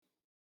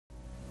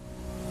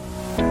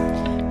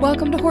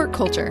Welcome to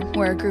Horticulture,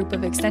 where a group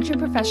of extension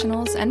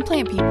professionals and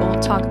plant people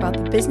talk about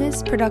the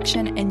business,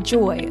 production, and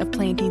joy of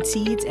planting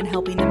seeds and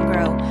helping them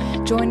grow.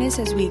 Join us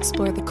as we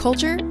explore the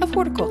culture of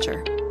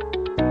horticulture.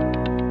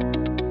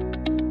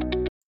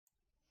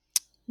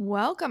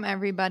 Welcome,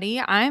 everybody.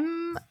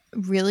 I'm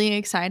really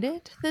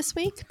excited this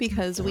week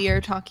because we are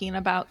talking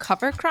about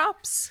cover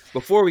crops.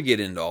 Before we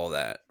get into all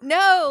that.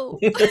 No!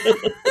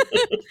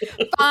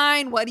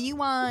 Fine, what do you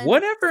want?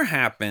 Whatever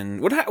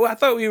happened? I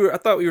thought we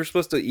were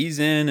supposed to ease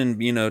in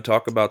and,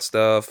 talk about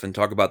stuff and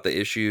talk about the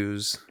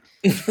issues.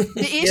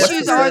 The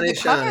issues are the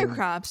cover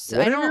crops.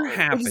 Whatever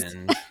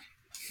happened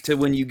to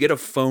when you get a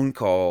phone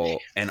call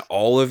and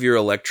all of your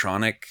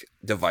electronic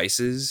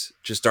devices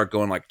just start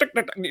going like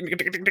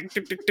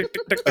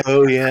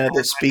oh yeah,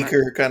 the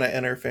speaker kind of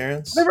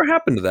interference. Whatever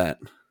happened to that?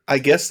 I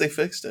guess they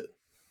fixed it.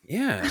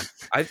 Yeah,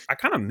 I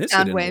kind of miss it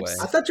in a way.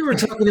 I thought you were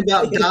talking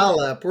about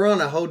dial-up. We're on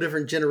a whole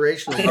different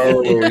generation.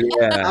 Oh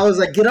yeah. I was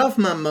like, get off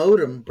my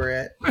modem,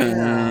 Brett.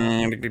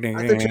 Yeah. I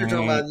thought you were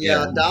talking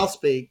about dial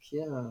speak.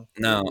 Yeah.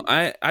 No,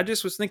 I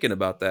just was thinking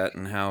about that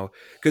and how,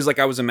 because like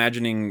I was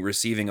imagining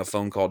receiving a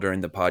phone call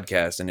during the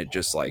podcast and it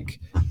just like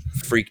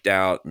freaked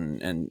out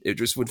and it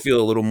just would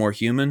feel a little more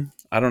human.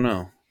 I don't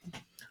know.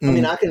 I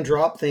mean, I can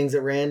drop things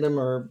at random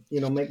or,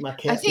 make my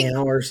cat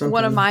meow or something.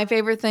 One of my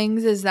favorite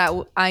things is that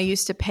I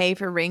used to pay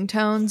for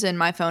ringtones and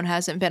my phone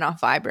hasn't been off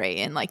vibrate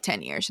in like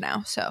 10 years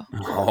now. So.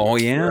 Oh,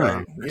 yeah.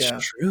 Right.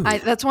 That's true.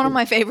 That's one of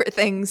my favorite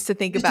things to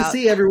think about. To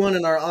see everyone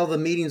in all the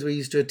meetings we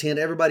used to attend,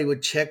 everybody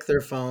would check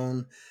their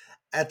phone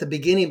at the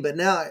beginning, but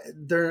now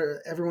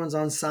everyone's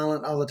on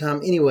silent all the time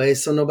anyway,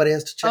 so nobody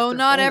has to check. Oh,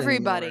 not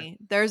everybody. Anymore.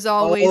 There's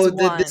always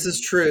one. This is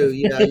true.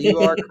 Yeah, you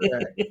are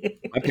correct.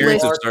 My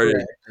parents have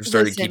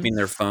started keeping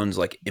their phones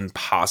like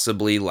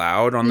impossibly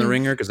loud on the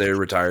ringer because they're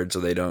retired, so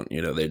they don't.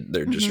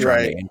 They're just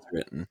trying to answer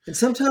it. And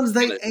sometimes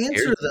they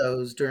answer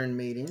those during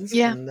meetings.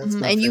 Yeah,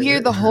 and you hear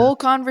the whole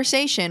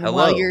conversation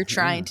while you're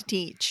trying to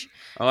teach.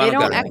 They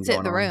don't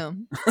exit the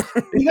room.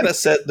 You gotta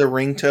set the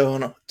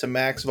ringtone to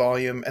max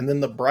volume and then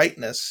the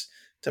brightness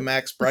to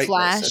max brightness.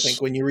 Flash. I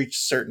think when you reach a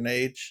certain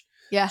age.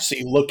 Yeah. So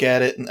you look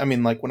at it, and I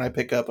mean, like when I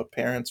pick up a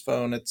parent's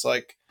phone, it's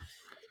like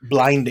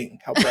blinding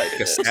how bright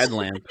it is. A sad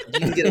lamp. You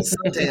can get a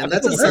suntan.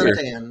 That's a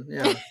suntan.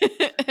 Yeah.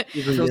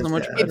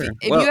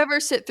 If you ever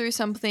sit through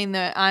something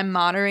that I'm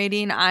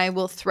moderating, I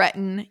will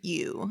threaten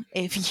you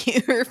if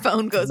your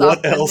phone goes off.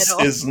 What else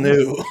is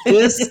new?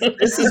 This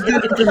is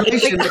good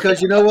information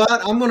because you know what?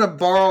 I'm going to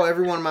borrow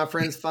every one of my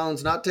friends'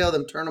 phones, not tell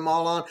them, turn them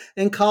all on,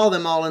 and call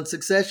them all in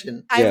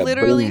succession. I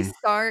literally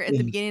start at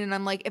the beginning, and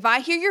I'm like, if I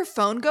hear your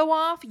phone go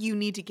off, you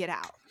need to get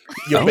out.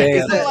 Your band.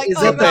 Is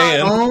that my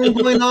phone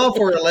going off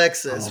or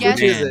Alexis?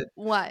 Which is it?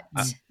 What?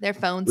 Their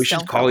phones. We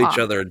should call each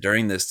other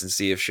during this to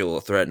see if she'll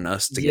threaten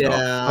us to get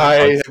off.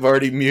 I have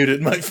already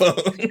muted my phone.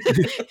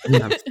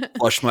 I've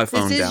flushed my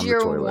phone down the toilet. This is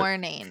your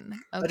warning.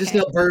 Okay. I just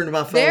got burned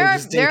my phone. There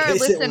are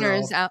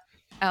listeners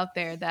out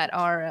there that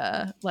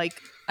are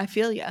I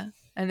feel ya,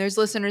 and there's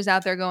listeners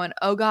out there going,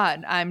 "Oh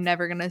God, I'm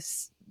never gonna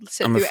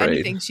sit through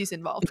anything she's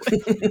involved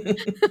with."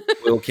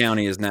 Will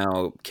County is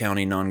now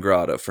county non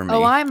grata for me.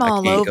 Oh, I'm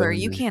all over.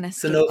 You can't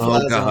escape.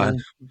 Oh God,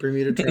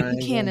 Bermuda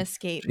Triangle. You can't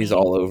escape. She's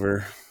all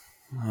over.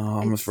 Oh,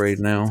 I'm afraid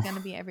now. It's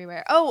gonna be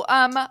everywhere. Oh,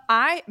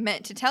 I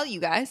meant to tell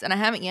you guys, and I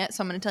haven't yet,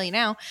 so I'm gonna tell you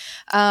now.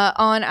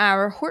 On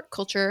our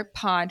Horticulture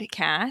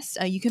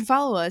podcast, you can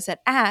follow us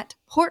at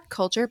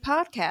Horticulture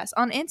Podcast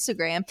on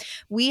Instagram.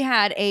 We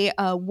had a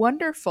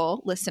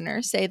wonderful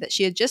listener say that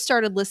she had just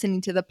started listening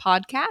to the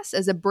podcast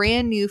as a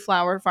brand new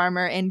flower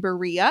farmer in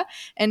Berea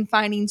and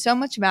finding so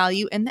much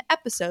value in the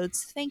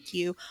episodes. Thank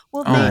you.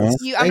 Well, thank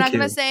you. I'm not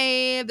gonna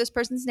say this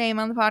person's name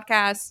on the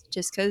podcast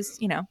just because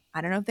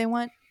I don't know if they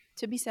want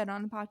to be said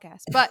on the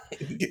podcast, but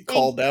get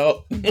called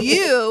out.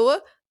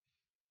 You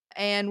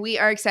and we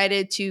are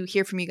excited to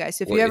hear from you guys.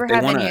 So if you ever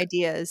have any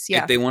ideas,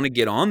 if they want to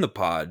get on the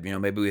pod,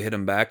 maybe we hit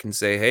them back and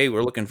say, "Hey,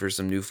 we're looking for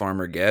some new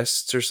farmer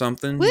guests or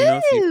something."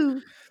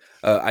 Woo!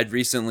 I'd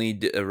recently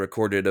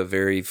recorded a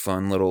very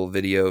fun little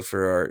video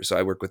for so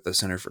I work with the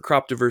Center for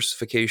Crop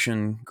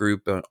Diversification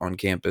group on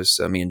campus.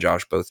 Me and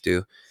Josh both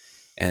do,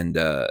 and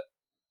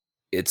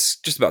it's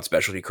just about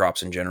specialty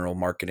crops in general,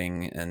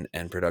 marketing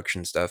and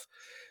production stuff.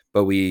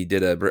 But we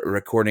did a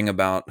recording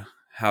about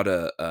how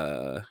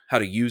to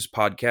use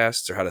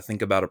podcasts or how to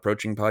think about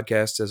approaching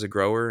podcasts as a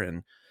grower.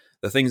 And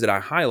the things that I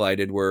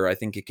highlighted were, I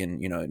think it can,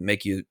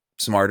 make you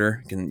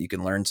smarter. You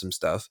can learn some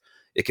stuff.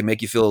 It can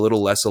make you feel a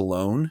little less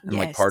alone and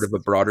like part of a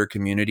broader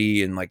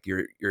community. And like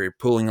you're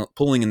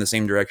pulling in the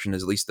same direction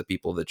as at least the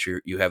people that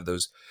you have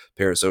those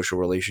parasocial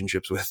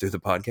relationships with through the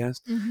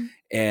podcast. Mm-hmm.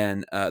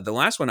 And the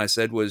last one I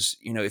said was,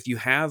 if you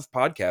have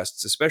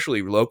podcasts,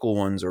 especially local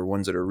ones or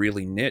ones that are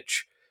really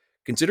niche,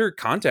 consider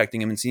contacting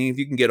them and seeing if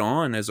you can get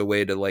on as a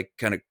way to like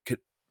kind of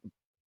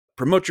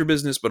promote your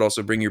business, but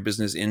also bring your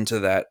business into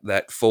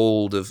that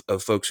fold of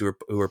folks who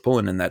are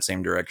pulling in that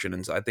same direction.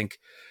 And so I think,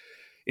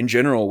 in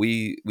general,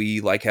 we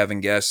like having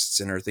guests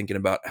and are thinking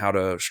about how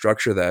to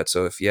structure that.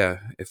 So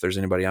if there's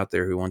anybody out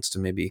there who wants to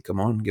maybe come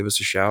on, give us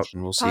a shout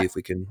and we'll see if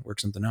we can work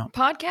something out.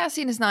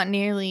 Podcasting is not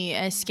nearly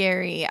as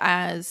scary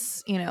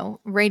as,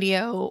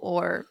 radio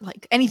or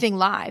like anything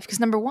live. Because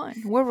number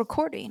one, we're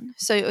recording.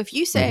 So if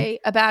you say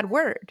a bad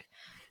word,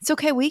 it's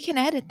okay. We can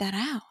edit that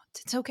out.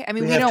 It's okay. I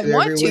mean, we don't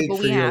want to, but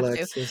we have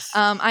to.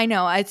 I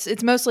know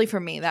it's mostly for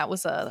me. That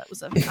was a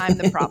I'm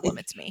the problem.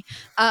 It's me.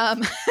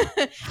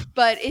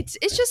 But it's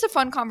just a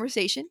fun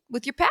conversation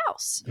with your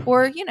pals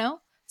or,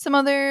 some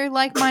other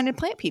like-minded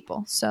plant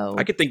people. So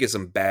I could think of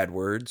some bad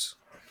words.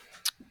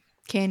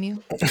 Can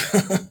you?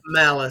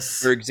 Malice.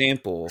 For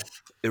example,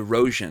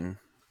 erosion.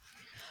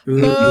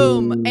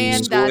 Boom.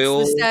 And Soil-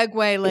 that's the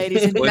segue,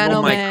 ladies and Soil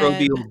gentlemen.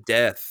 microbial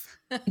death.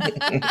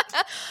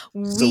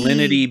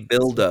 Salinity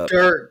buildup.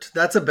 Dirt.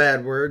 That's a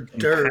bad word.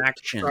 Dirt.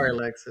 Compaction. Sorry,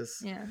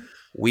 Alexis. Yeah.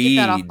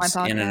 Weeds off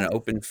my in an podcast.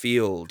 open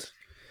field.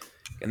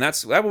 And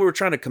that's what we're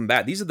trying to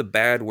combat. These are the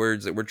bad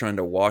words that we're trying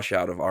to wash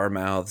out of our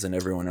mouths and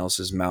everyone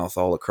else's mouth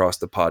all across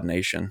the pod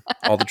nation.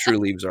 All the true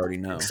leaves already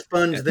know.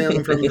 Expunge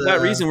them from For that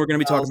reason, we're going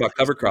to be talking about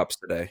cover crops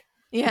today.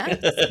 Yeah.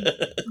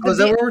 Oh, is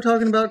that what we're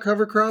talking about?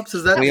 Cover crops?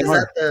 Is that We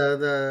are.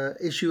 the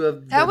issue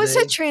of That the was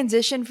day? a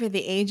transition for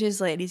the ages,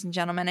 ladies and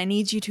gentlemen. I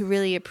need you to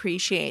really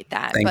appreciate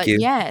that. Thank but you.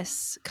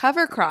 yes,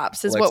 cover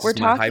crops is Alexis what we're is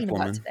my talking hype about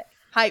woman. today.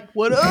 Hype,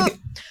 what up?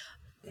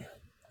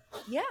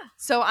 Yeah.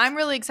 So I'm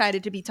really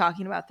excited to be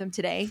talking about them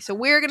today. So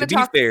we're going To to be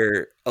talk.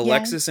 fair,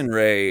 Alexis and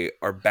Ray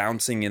are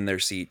bouncing in their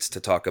seats to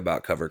talk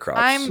about cover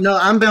crops. No,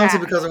 I'm bouncing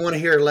Yeah. because I want to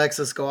hear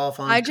Alexis go off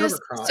on I cover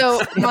just crops.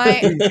 so my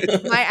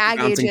ag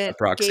Bouncing agent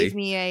for proxy. gave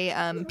me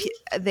a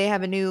they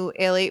have a new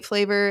Ale 8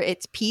 flavor.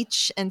 It's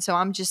peach, and so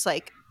I'm just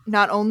like,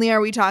 not only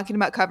are we talking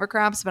about cover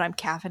crops, but I'm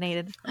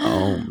caffeinated.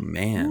 Oh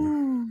man,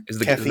 Ooh. is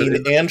the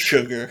Caffeine and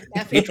sugar.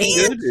 peach one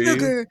good? And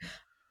sugar.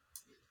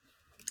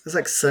 It's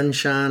like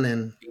sunshine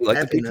and You like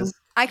the peach happiness.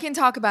 I can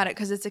talk about it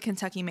because it's a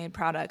Kentucky-made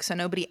product, so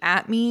nobody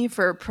at me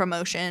for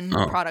promotion,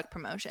 Oh. product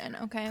promotion.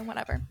 Okay,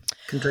 whatever.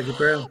 Kentucky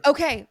Brown.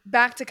 Okay,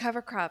 back to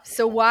cover crops.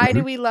 So why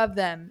do we love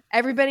them?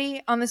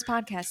 Everybody on this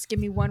podcast, give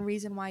me one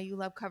reason why you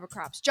love cover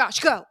crops. Josh,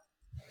 go.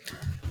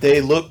 They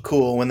look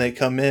cool when they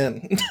come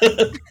in.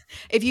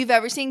 If you've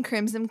ever seen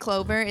Crimson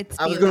Clover, it's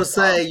I was going to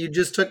beautiful. say, you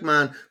just took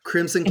mine.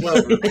 Crimson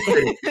Clover. It's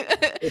pretty.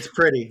 It's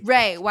pretty.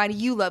 Ray, why do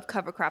you love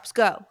cover crops?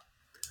 Go.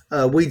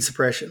 Weed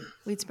suppression.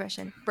 Weed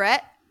suppression.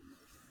 Brett?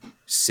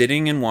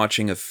 Sitting and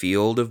watching a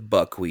field of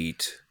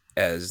buckwheat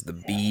as the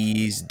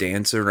bees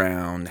dance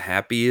around,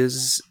 happy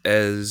as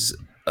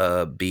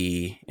a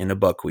bee in a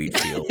buckwheat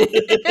field.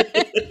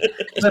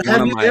 But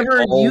have you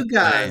ever, you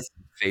guys,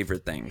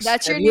 favorite things.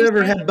 That's your have you new ever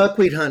thing? had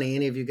buckwheat honey?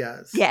 Any of you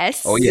guys?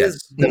 Yes. Oh, It yeah.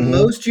 is the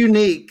most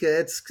unique.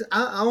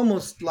 I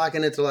almost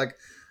liken it to like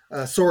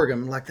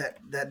sorghum, like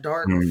that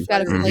dark. Mm.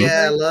 Got a flavor. flavor.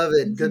 Yeah, I love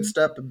it. Good Mhm.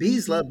 stuff. But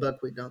bees love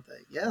buckwheat, don't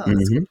they? Yeah,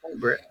 that's a good point,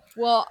 Brett.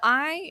 Well,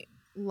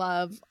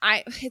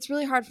 it's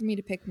really hard for me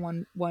to pick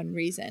one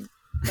reason,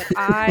 but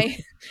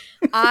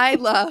I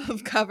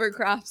love cover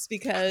crops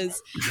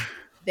because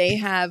they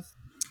have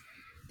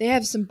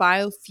some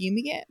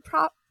biofumigant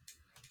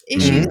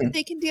issues that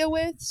they can deal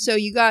with. So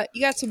you got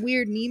some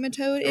weird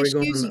nematode Are we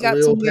going issues. You got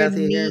some weird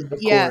allelopathy here? meat. Of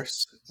Yeah.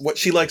 course. What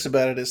she likes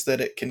about it is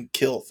that it can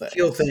kill things.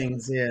 Kill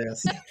things,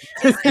 yes.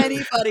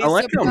 Anybody I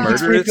like how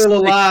surprised? murderous- We feel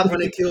alive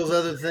when it kills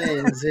other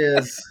things,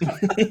 yes.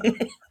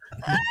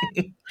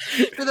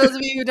 For those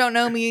of you who don't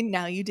know me,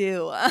 now you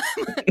do.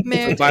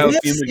 Mary-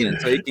 Biofumigant,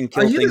 so you can Are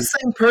kill you the things.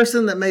 same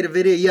person that made a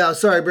video? Yeah,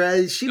 sorry,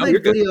 Brad. She No, made you're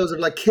good. videos of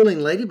like killing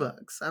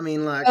ladybugs. I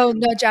mean, like, Oh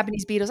no,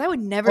 Japanese beetles! I would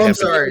never. Oh, I'm do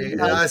sorry.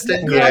 that. I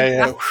stand How corrected.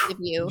 aggressive of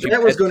you.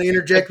 Brett was going to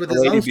interject with his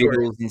Lady own story.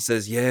 beetles and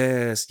says,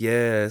 "Yes,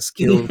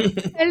 kill,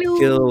 Hello.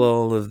 kill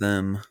all of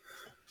them."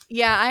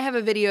 Yeah, I have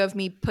a video of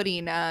me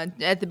putting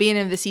at the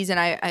beginning of the season.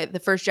 I the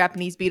first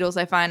Japanese beetles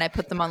I find, I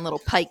put them on little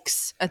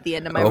pikes at the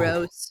end of my Oh.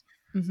 rows.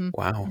 Mm-hmm.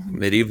 Wow,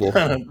 medieval.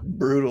 Kind of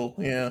brutal,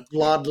 yeah.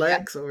 Lord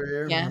Lex over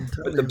here. Yeah. I'm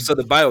telling But you. so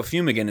the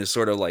biofumigant is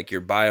sort of like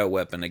your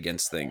bioweapon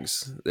against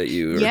things that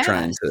you are Yeah,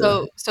 trying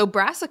to. so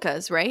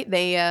brassicas, right?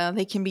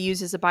 They can be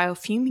used as a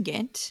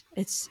biofumigant.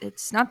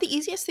 It's not the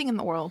easiest thing in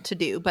the world to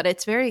do, but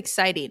it's very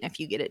exciting if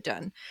you get it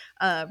done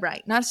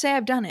right. Not to say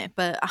I've done it,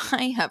 but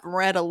I have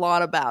read a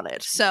lot about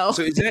it. So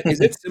So is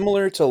it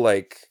similar to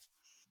like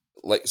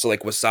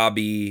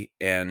wasabi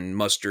and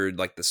mustard,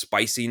 like the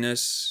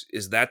spiciness?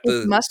 Is that the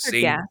it's mustard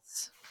same?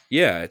 gas.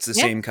 Yeah, it's the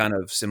Yeah. same kind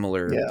of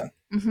similar. Yeah.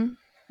 Mm-hmm.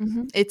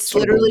 Mm-hmm. It's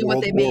Sort literally of a what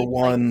World they War made.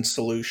 One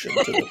solution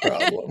to the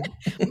problem.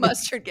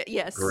 Mustard gas.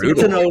 Yes. Brutal.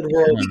 It's an old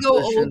world We go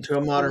solution old to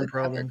a modern with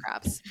cover problem.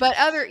 crops. But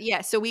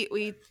so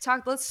we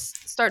talked. Let's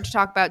start to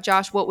talk about,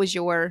 Josh. What was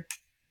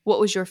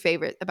your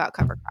favorite about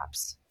cover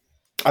crops?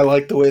 I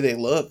like the way they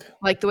look.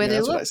 Like the way Yeah, they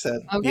that's look. what I said.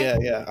 Okay.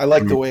 Yeah. I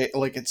like the way,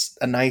 like, it's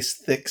a nice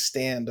thick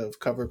stand of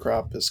cover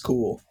crop is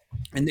cool.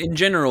 And in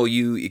general,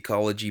 you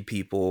ecology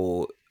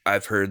people,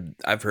 I've heard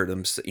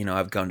them.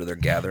 I've gone to their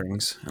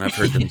gatherings and I've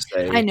heard them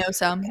say I know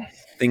some.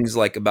 things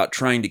like about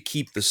trying to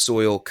keep the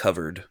soil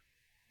covered.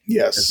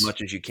 Yes. as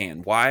much as you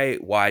can.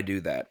 Why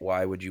do that?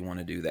 Why would you want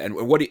to do that? And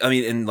what do you, I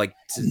mean, and like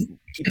to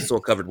keep the soil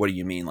covered, what do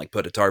you mean? Like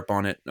put a tarp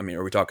on it? I mean,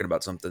 are we talking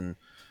about something?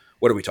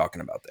 What are we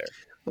talking about there?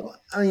 Well,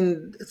 I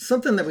mean, it's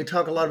something that we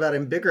talk a lot about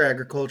in bigger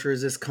agriculture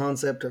is this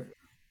concept of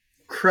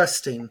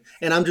crusting,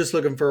 and I'm just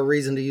looking for a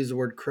reason to use the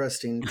word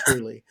crusting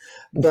truly.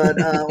 But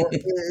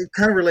it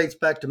kind of relates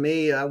back to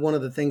me. One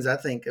of the things I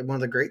think, one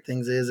of the great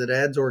things is it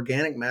adds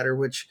organic matter,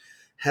 which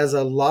has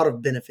a lot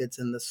of benefits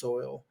in the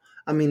soil.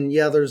 I mean,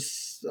 yeah,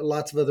 there's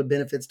lots of other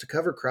benefits to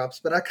cover crops,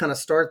 but I kind of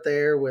start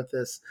there with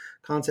this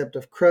concept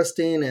of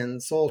crusting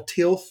and soil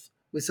tilth.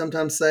 We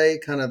sometimes say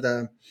kind of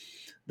the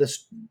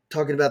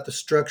talking about the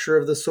structure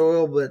of the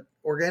soil, but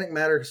organic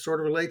matter sort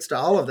of relates to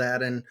all of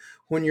that. And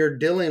when you're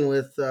dealing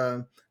with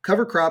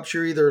cover crops,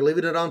 you're either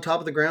leaving it on top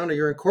of the ground or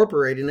you're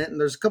incorporating it. And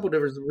there's a couple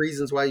different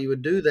reasons why you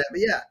would do that. But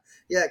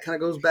yeah, it kind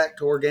of goes back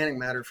to organic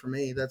matter for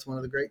me. That's one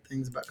of the great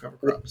things about cover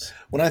crops.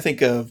 When I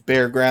think of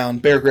bare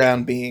ground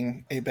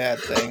being a bad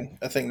thing,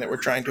 a thing that we're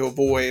trying to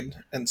avoid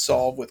and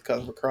solve with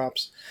cover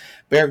crops,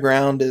 bare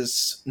ground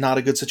is not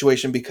a good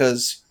situation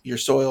because your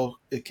soil,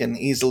 it can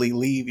easily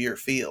leave your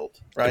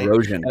field, right?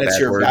 Erosion, And it's bad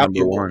your word number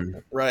valuable,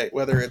 one. right?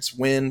 Whether it's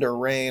wind or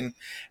rain,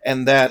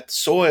 and that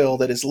soil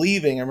that is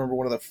leaving. I remember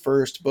one of the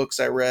first books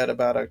I read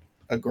about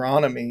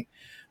agronomy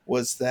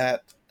was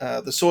that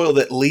the soil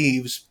that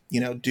leaves,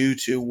 due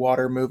to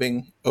water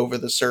moving over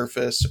the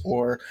surface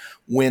or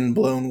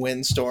wind-blown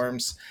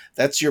windstorms,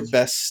 that's your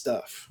best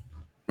stuff.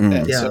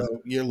 And Yeah.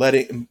 so you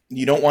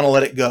don't want to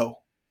let it go.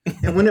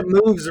 And when it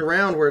moves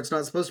around where it's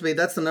not supposed to be,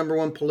 that's the number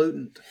one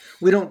pollutant.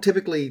 We don't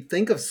typically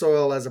think of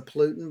soil as a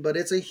pollutant, but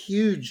it's a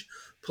huge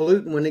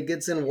pollutant when it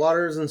gets in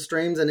waters and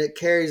streams and it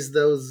carries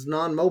those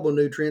non-mobile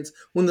nutrients.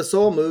 When the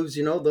soil moves,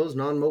 those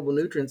non-mobile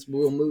nutrients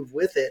will move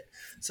with it.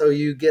 So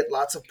you get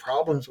lots of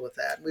problems with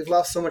that. We've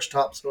lost so much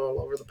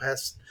topsoil over the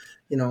past,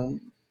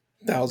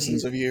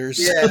 thousands of years.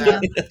 Yeah.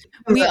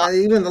 We-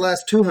 Even the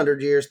last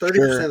 200 years, 30%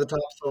 Sure. of the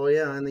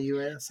topsoil, in the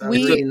U.S. I was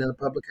We- reading in a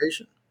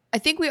publication. I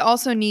think we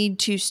also need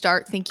to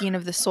start thinking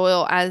of the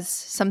soil as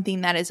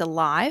something that is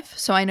alive.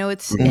 So I know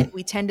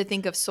we tend to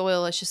think of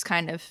soil as just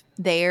kind of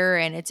there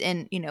and it's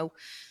in,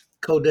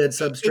 Cold dead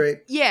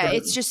substrate.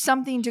 it's just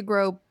something to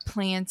grow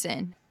plants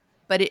in.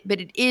 But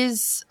it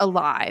is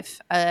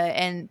alive.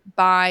 And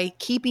by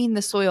keeping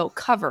the soil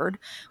covered,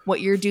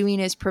 what you're doing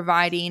is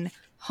providing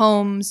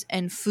homes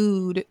and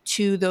food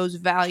to those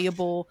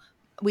valuable,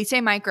 we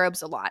say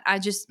microbes a lot.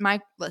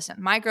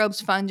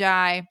 Microbes,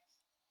 fungi,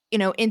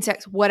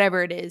 insects,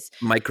 whatever it is.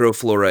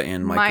 Microflora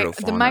and microfauna.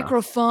 The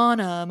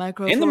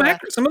microfauna. And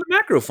some of the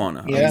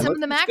macrofauna. Yeah. Some of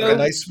the Got a macro,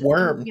 nice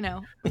worm.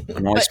 A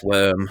nice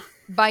worm.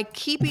 by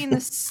keeping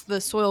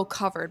the soil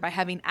covered, by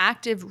having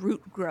active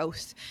root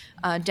growth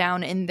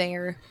down in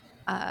there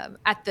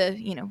at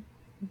the,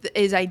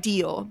 is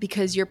ideal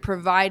because you're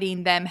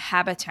providing them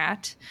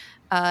habitat.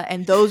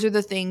 And those are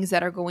the things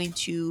that are going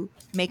to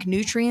make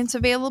nutrients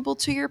available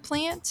to your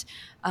plant,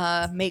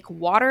 make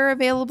water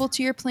available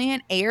to your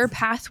plant, air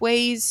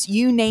pathways,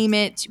 you name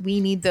it. We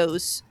need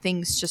those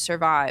things to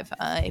survive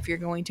if you're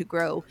going to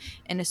grow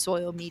in a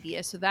soil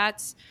media. So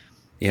that's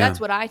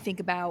what I think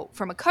about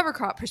from a cover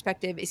crop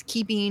perspective is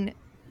keeping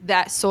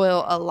that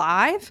soil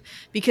alive,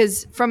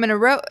 because from an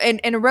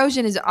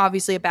erosion is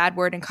obviously a bad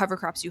word and cover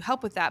crops do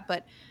help with that.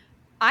 But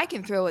I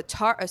can throw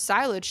a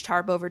silage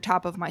tarp over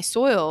top of my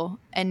soil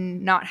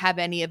and not have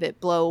any of it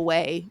blow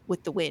away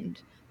with the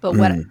wind. But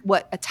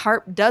what a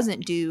tarp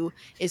doesn't do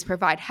is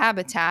provide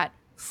habitat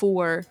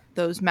for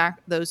those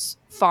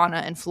fauna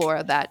and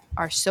flora that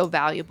are so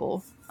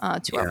valuable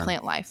to our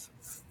plant life.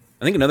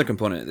 I think another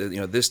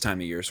component, this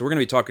time of year, so we're going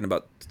to be talking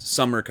about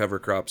summer cover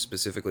crops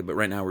specifically, but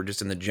right now we're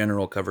just in the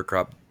general cover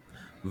crop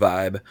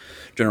vibe,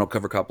 general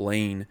cover crop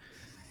lane,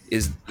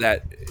 is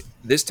that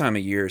this time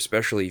of year,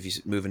 especially if you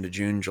move into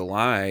June,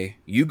 July,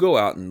 you go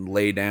out and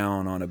lay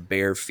down on a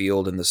bare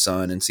field in the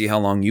sun and see how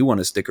long you want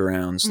to stick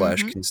around /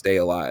 can stay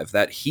alive.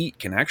 That heat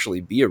can actually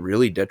be a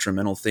really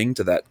detrimental thing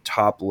to that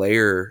top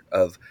layer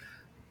of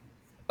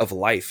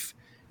life.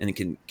 And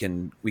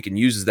we can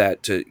use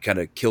that to kind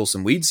of kill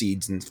some weed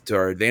seeds and to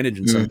our advantage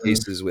in some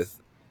cases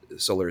with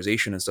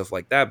solarization and stuff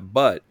like that.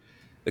 But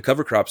the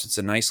cover crops, it's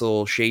a nice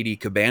little shady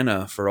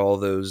cabana for all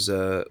those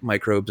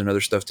microbes and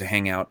other stuff to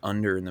hang out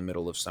under in the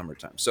middle of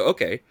summertime. So,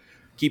 okay,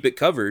 keep it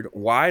covered.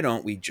 Why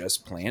don't we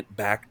just plant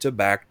back to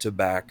back to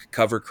back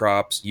cover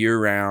crops year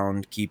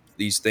round, keep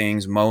these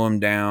things, mow them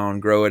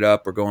down, grow it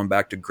up? We're going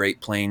back to Great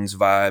Plains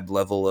vibe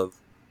level of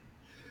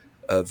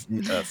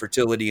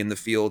fertility in the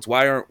fields.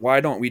 Why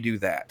don't we do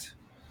that?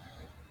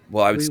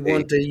 Well, I would say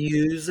want to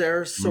use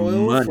our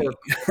soil money.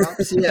 for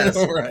crops. Yes,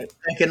 Right.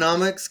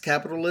 Economics,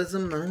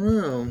 capitalism. I don't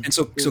know. And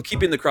so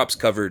keeping the crops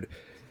covered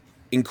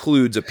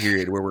includes a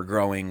period where we're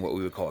growing what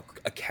we would call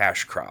a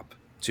cash crop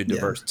to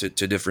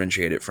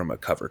differentiate it from a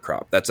cover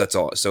crop. That's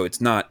all. So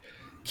it's not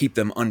keep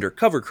them under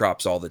cover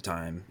crops all the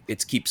time.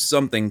 It's keep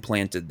something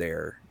planted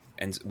there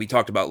And we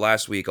talked about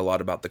last week a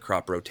lot about the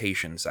crop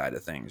rotation side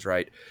of things,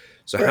 right?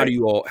 So Right.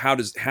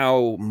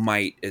 how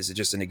might, is it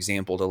just an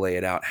example to lay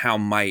it out, how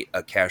might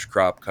a cash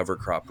crop, cover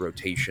crop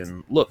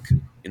rotation look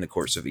in the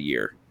course of a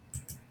year?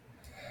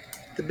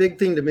 The big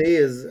thing to me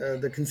is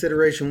the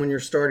consideration when you're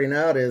starting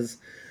out is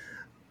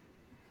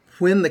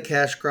when the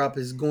cash crop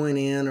is going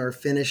in or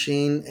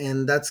finishing,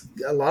 and that's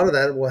a lot of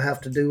that will have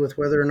to do with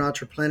whether or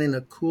not you're planting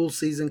a cool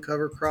season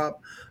cover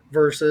crop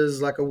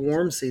versus like a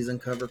warm season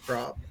cover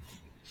crop.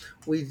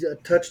 We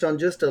touched on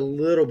just a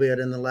little bit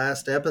in the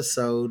last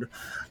episode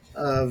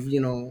of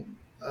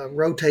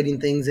rotating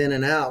things in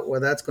and out, where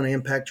that's going to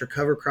impact your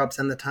cover crops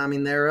and the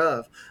timing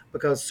thereof,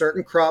 because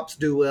certain crops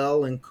do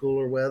well in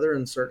cooler weather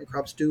and certain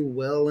crops do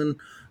well in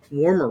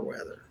warmer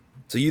weather.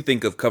 So you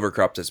think of cover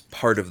crops as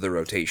part of the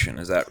rotation.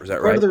 Is that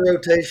Part right? of the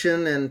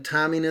rotation, and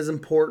timing is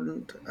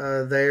important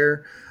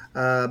there,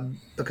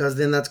 because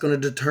then that's going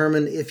to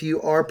determine if you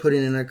are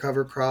putting in a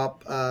cover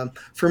crop,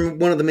 from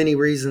one of the many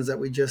reasons that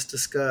we just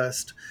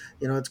discussed.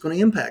 It's going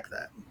to impact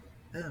that.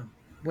 Yeah.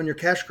 When your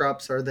cash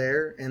crops are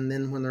there, and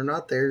then when they're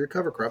not there, your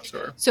cover crops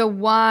are. So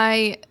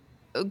why,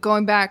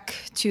 going back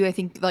to, I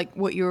think, like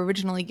what you were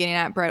originally getting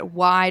at, Brett,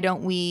 why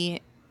don't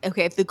we,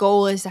 okay, if the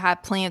goal is to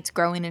have plants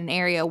growing in an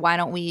area, why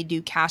don't we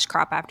do cash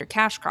crop after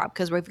cash crop?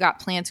 Because we've got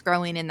plants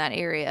growing in that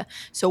area.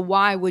 So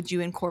why would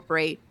you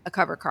incorporate a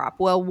cover crop?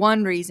 Well,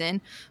 one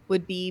reason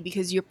would be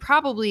because you're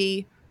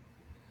probably,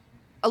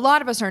 a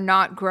lot of us are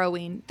not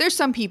growing. There's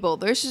some people,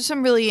 there's just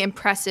some really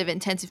impressive,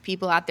 intensive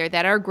people out there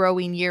that are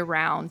growing year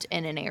round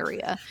in an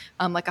area.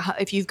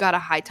 If you've got a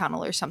high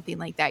tunnel or something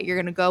like that, you're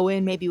going to go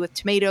in maybe with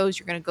tomatoes,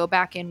 you're going to go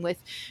back in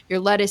with your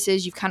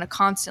lettuces. You've kind of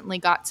constantly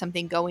got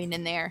something going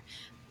in there.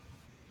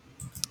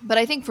 But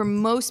I think for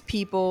most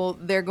people,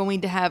 they're going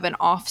to have an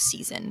off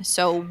season.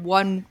 So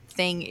one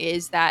thing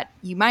is that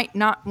you might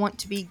not want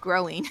to be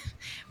growing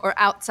or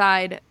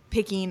outside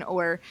picking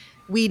or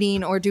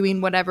weeding or doing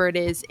whatever it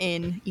is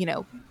in,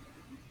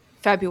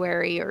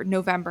 February or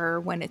November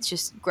when it's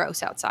just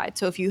gross outside.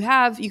 So if you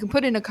can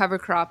put in a cover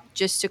crop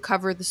just to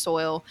cover the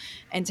soil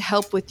and to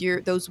help with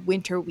those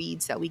winter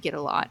weeds that we get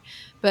a lot.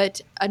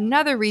 But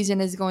another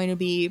reason is going to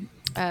be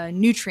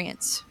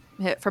nutrients,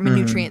 from a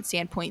nutrient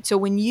standpoint. So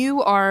when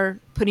you are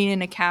putting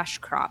in a cash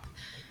crop,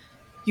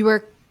 you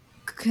are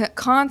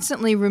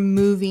constantly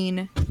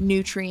removing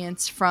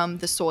nutrients from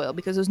the soil,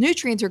 because those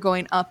nutrients are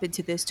going up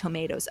into those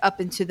tomatoes,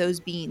 up into those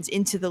beans,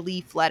 into the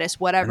leaf lettuce,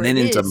 whatever And then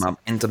it is.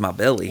 into my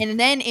belly. And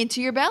then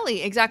into your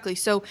belly. Exactly.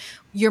 So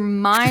you're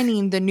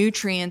mining the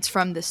nutrients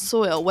from the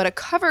soil. What a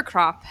cover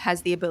crop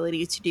has the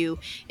ability to do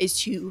is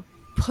to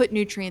put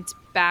nutrients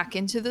back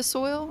into the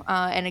soil,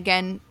 and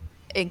again,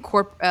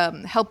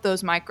 help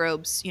those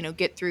microbes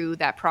get through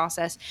that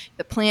process.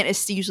 The plant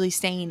is usually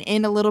staying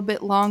in a little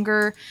bit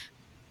longer,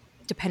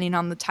 depending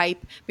on the type,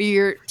 but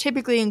you're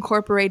typically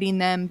incorporating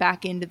them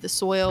back into the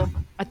soil.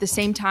 At the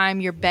same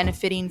time, you're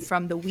benefiting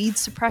from the weed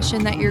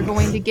suppression that you're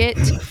going to get,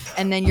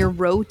 and then you're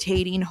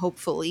rotating,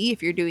 hopefully,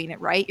 if you're doing it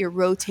right, you're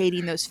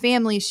rotating those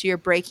families, so you're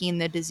breaking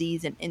the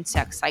disease and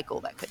insect cycle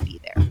that could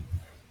be there.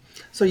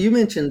 So you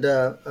mentioned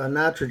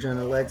nitrogen,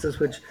 Alexis,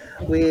 which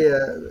we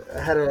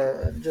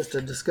had just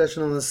a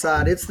discussion on the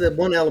side. It's the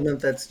one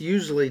element that's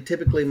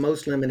typically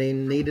most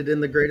limiting, needed in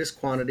the greatest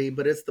quantity,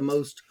 but it's the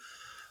most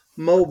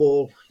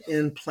mobile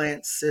in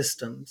plant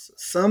systems.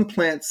 Some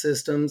plant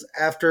systems,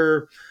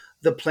 after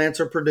the plants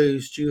are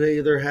produced, you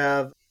either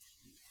have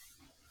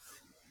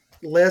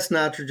less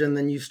nitrogen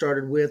than you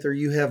started with, or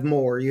you have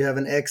more. You have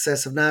an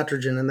excess of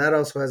nitrogen, and that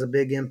also has a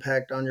big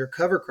impact on your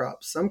cover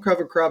crops. Some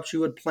cover crops you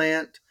would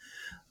plant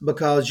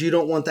because you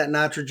don't want that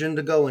nitrogen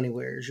to go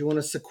anywhere. You want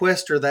to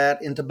sequester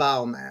that into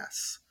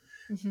biomass.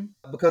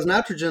 Mm-hmm. Because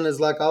nitrogen is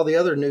like all the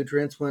other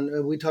nutrients.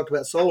 When we talked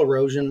about soil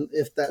erosion,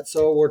 if that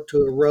soil were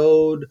to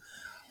erode,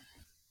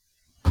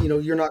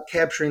 you're not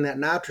capturing that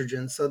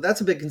nitrogen. So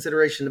that's a big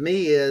consideration to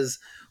me, is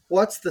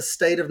what's the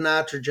state of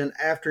nitrogen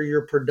after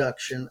your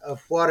production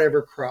of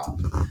whatever crop.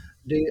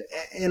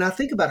 And I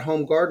think about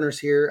home gardeners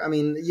here. I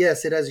mean,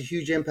 yes, it has a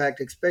huge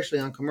impact, especially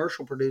on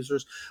commercial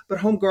producers, but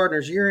home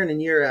gardeners year in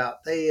and year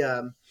out, they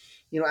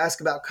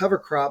ask about cover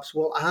crops.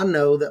 Well, I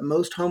know that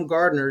most home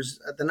gardeners,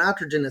 the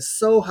nitrogen is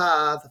so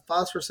high, the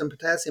phosphorus and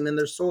potassium in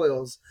their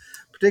soils,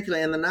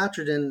 particularly, and the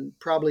nitrogen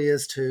probably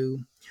is too.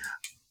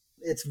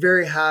 It's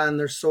very high in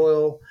their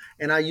soil,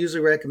 and I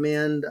usually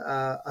recommend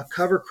a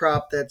cover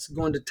crop that's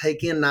going to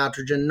take in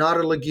nitrogen, not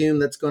a legume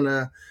that's going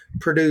to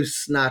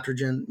produce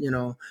nitrogen,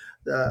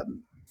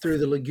 through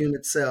the legume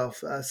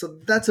itself. So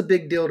that's a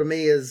big deal to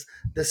me, is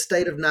the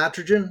state of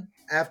nitrogen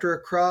after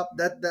a crop.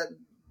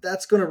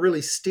 That's going to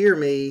really steer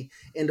me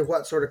into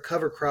what sort of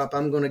cover crop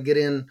I'm going to get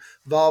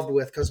involved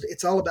with, because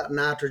it's all about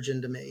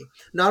nitrogen to me.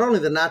 Not only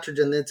the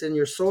nitrogen that's in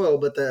your soil,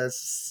 but the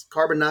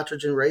carbon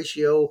nitrogen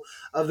ratio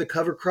of the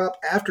cover crop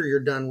after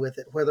you're done with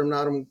it, whether or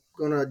not I'm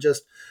going to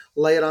just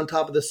lay it on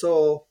top of the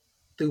soil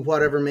through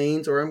whatever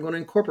means, or I'm going to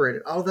incorporate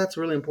it. All of that's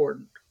really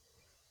important.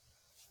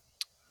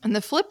 On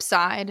the flip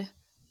side,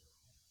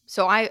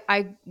 so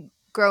I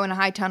grow in a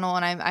high tunnel,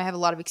 and I have a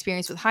lot of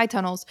experience with high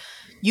tunnels,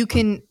 you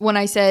can, when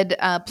I said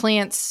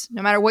plants,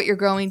 no matter what you're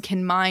growing,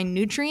 can mine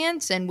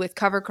nutrients, and with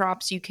cover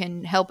crops, you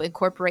can help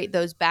incorporate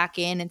those back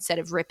in instead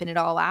of ripping it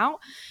all out.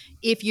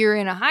 If you're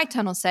in a high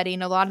tunnel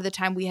setting, a lot of the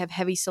time we have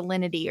heavy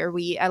salinity, or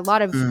a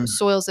lot of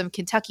soils in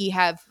Kentucky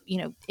have,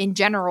 in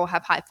general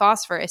have high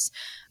phosphorus.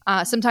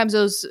 Sometimes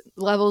those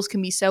levels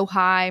can be so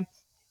high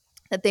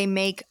that they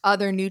make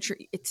other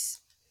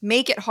nutrients,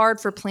 make it hard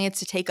for plants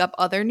to take up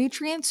other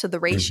nutrients, so the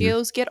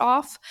ratios get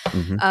off.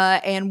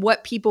 And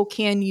what people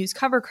can use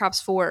cover crops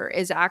for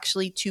is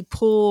actually to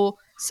pull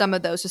some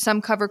of those. So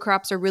some cover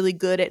crops are really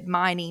good at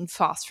mining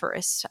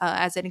phosphorus.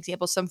 As an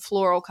example, some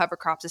floral cover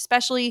crops,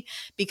 especially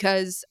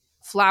because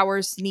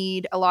flowers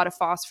need a lot of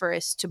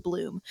phosphorus to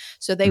bloom.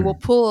 So they will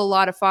pull a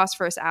lot of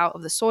phosphorus out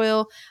of the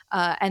soil.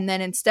 And then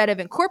instead of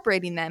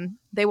incorporating them,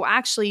 they will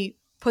actually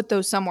put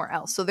those somewhere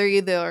else. So they're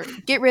either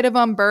get rid of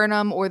them, burn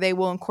them, or they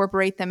will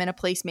incorporate them in a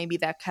place maybe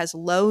that has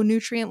low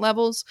nutrient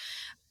levels.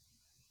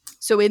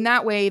 So in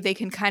that way, they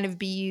can kind of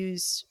be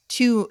used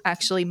to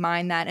actually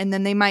mine that. And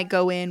then they might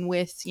go in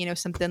with,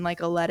 something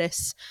like a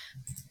lettuce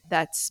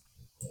that's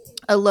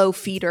a low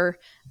feeder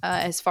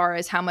as far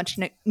as how much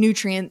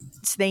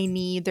nutrients they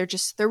need. They're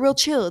real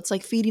chill. It's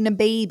like feeding a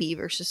baby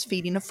versus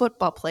feeding a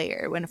football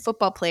player. When a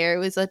football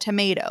player is a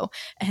tomato,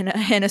 and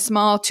a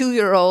small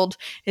 2-year-old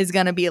is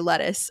going to be a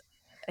lettuce,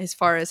 as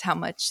far as how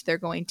much they're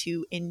going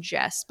to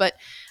ingest. But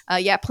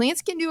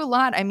plants can do a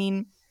lot. I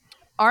mean,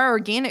 our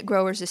organic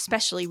growers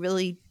especially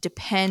really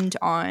depend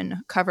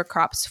on cover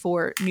crops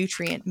for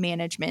nutrient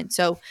management.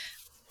 So,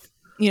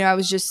 I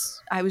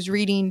was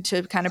reading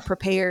to kind of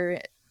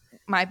prepare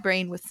my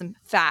brain with some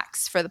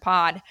facts for the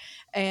pod,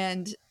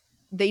 and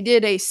they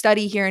did a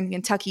study here in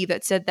Kentucky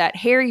that said that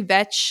hairy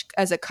vetch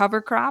as a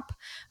cover crop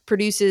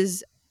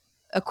produces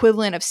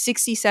equivalent of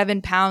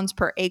 67 pounds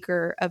per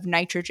acre of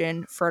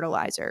nitrogen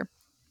fertilizer.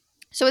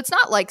 So it's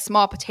not like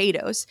small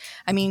potatoes.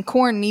 I mean,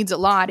 corn needs a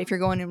lot if you're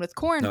going in with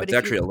corn. No, but it's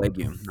actually a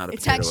legume, not a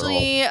it's potato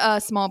actually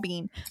a small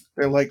bean.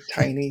 They're like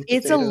tiny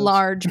It's potatoes. a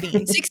large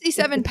bean.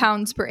 67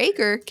 pounds per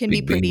acre can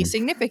Big be pretty bean.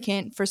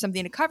 significant for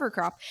something to cover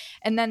crop.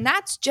 And then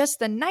that's just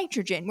the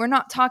nitrogen. We're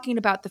not talking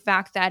about the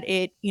fact that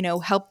it,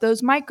 helped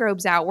those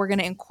microbes out. We're going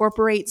to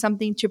incorporate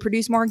something to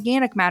produce more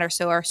organic matter.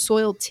 So our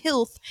soil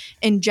tilth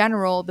in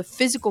general, the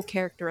physical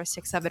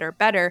characteristics of it are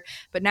better.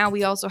 But now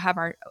we also have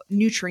our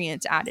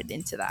nutrients added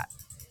into that.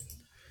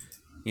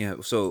 Yeah,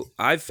 so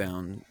I've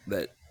found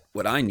that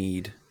what I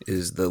need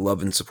is the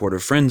love and support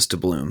of friends to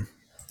bloom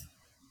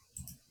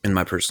in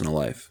my personal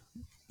life.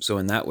 So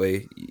in that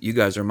way, you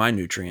guys are my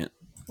nutrient.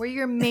 We're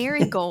your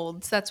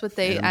marigolds. That's what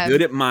they. And I'm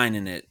good at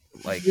mining it.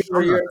 Like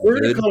we're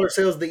going to call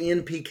ourselves the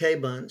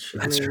NPK bunch.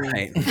 That's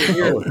right.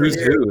 Who's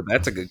who?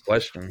 That's a good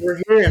question.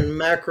 We're here in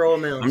macro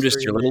amounts. I'm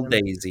just your little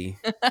daisy.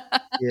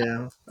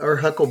 Yeah, or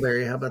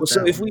huckleberry. How about that?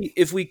 So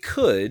if we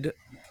could,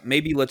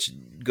 maybe let's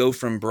go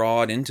from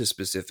broad into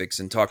specifics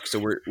and talk. So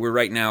we're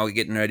right now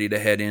getting ready to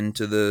head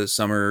into the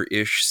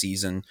summer-ish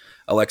season.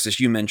 Alexis,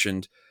 you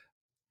mentioned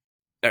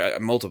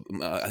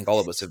multiple. I think all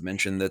of us have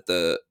mentioned that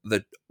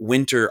the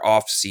winter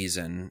off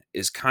season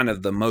is kind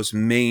of the most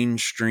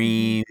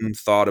mainstream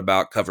thought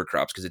about cover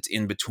crops because it's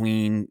in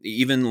between.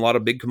 Even a lot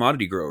of big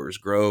commodity growers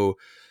grow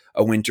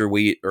a winter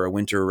wheat or a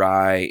winter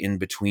rye in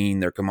between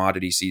their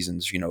commodity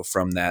seasons,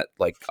 from that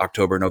like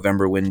October,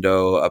 November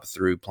window up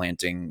through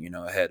planting,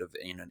 ahead of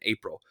in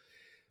April.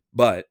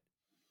 But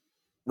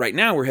right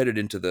now we're headed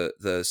into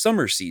the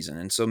summer season.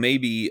 And so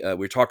maybe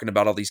we're talking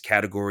about all these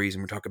categories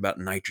and we're talking about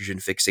nitrogen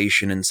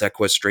fixation and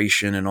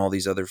sequestration and all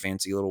these other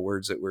fancy little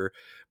words that we're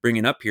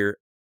bringing up here.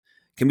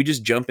 Can we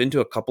just jump into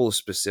a couple of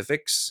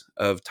specifics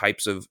of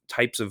types of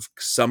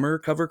summer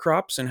cover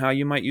crops and how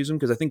you might use them?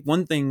 Because I think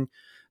one thing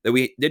that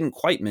we didn't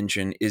quite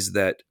mention is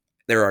that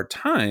there are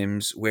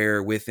times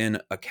where within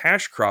a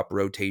cash crop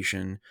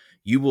rotation,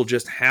 you will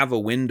just have a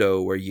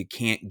window where you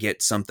can't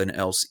get something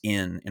else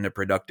in a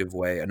productive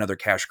way, another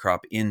cash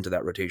crop into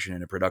that rotation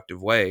in a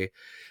productive way.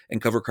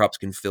 And cover crops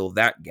can fill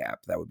that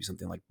gap. That would be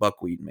something like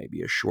buckwheat,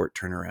 maybe a short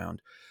turnaround.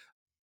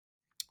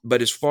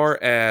 But as far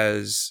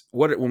as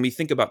when we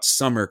think about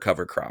summer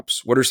cover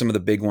crops, what are some of the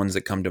big ones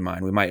that come to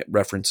mind? We might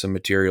reference some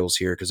materials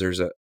here because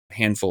there's a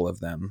handful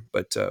of them,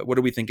 but what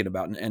are we thinking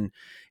about? And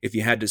if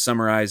you had to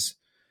summarize,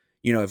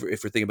 if we're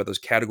thinking about those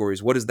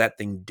categories, what does that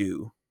thing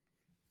do?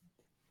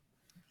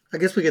 I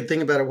guess we could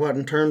think about it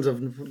in terms of,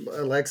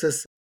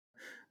 Alexis,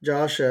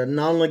 Josh,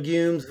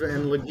 non-legumes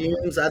and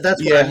legumes.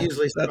 That's what I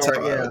usually start. That's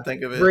how I would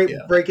think of it.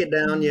 Break it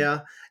down,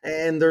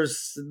 and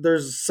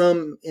there's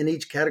some in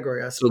each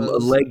category, I suppose. So a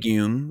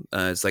legume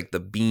is like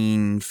the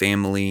bean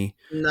family.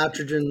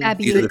 Nitrogen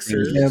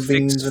fixers.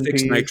 Beans and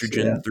fix peas,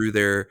 nitrogen through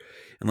there.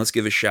 And let's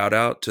give a shout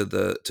out to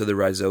the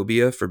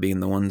rhizobia for being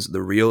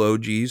the real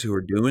OGs who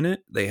are doing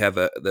it. They have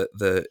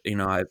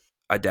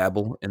I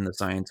dabble in the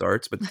science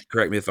arts, but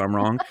correct me if I'm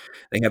wrong.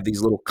 They have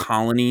these little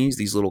colonies,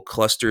 these little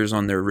clusters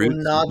on their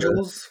roots,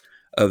 nodules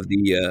of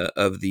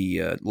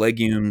the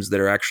legumes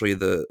that are actually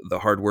the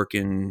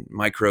hardworking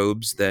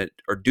microbes that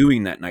are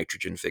doing that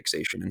nitrogen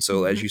fixation. And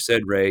so, as you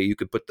said, Ray, you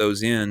could put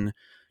those in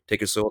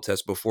take a soil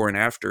test before and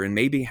after, and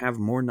maybe have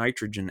more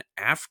nitrogen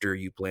after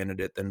you planted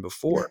it than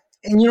before.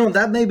 And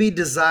that may be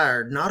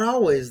desired, not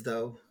always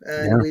though.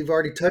 And we've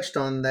already touched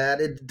on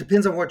that. It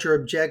depends on what your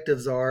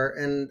objectives are.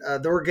 And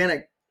the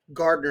organic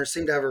gardeners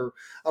seem to have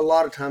a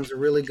lot of times a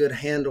really good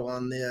handle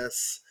on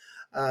this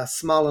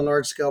small and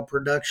large scale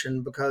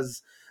production,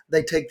 because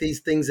they take these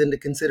things into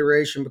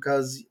consideration,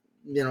 because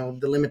the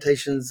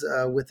limitations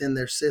within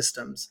their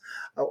systems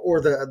or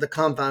the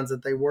confines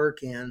that they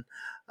work in.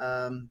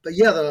 But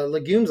yeah, the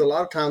legumes a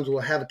lot of times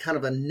will have a kind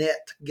of a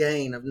net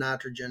gain of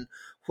nitrogen,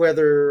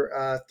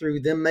 whether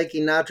through them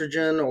making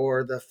nitrogen,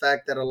 or the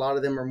fact that a lot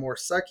of them are more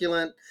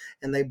succulent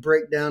and they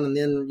break down and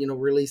then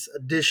release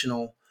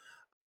additional,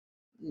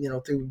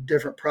 through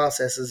different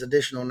processes,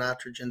 additional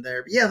nitrogen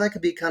there. But yeah, that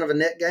could be kind of a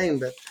net gain.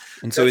 But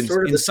and so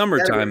in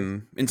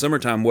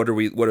summertime, what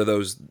are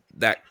those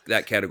that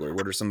category?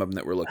 What are some of them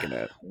that we're looking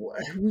at?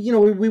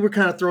 We were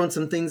kind of throwing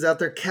some things out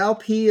there.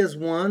 Cowpea is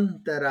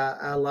one that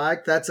I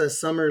like. That's a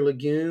summer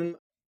legume.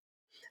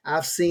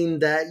 I've seen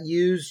that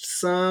used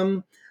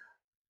some.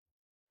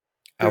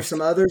 There's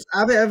some others.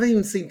 I've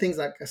even seen things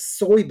like a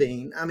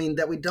soybean. I mean,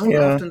 that we don't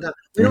often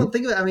don't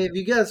think of it. I mean, if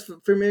you guys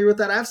familiar with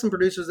that, I have some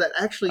producers that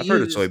actually I've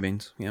heard of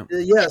soybeans. Yeah.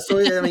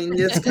 Soy. I mean,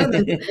 it's kind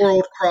of a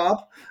world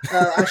crop.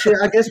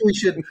 I guess we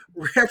should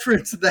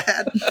reference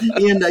that.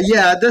 And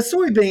the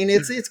soybean,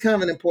 it's kind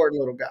of an important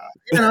little guy.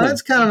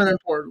 It's kind of an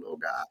important little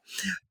guy.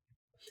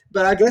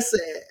 But I guess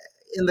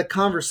in the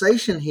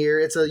conversation here,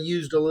 it's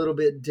used a little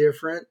bit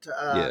different.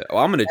 Well,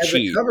 I'm going to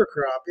cheat. A cover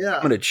crop. Yeah.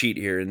 I'm going to cheat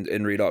here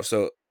and read off.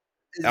 So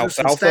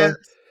alfalfa,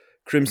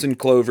 crimson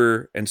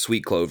clover, and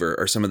sweet clover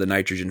are some of the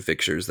nitrogen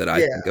fixtures that I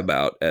think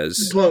about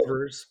as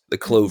the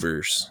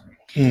clovers.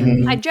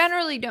 Mm-hmm. I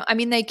generally don't. I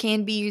mean, they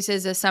can be used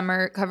as a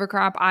summer cover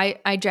crop.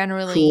 I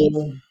generally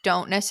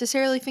don't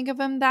necessarily think of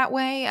them that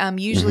way.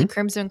 Usually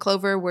crimson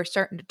clover, we're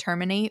starting to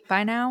terminate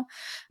by now.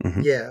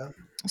 Mm-hmm. Yeah.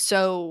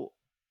 So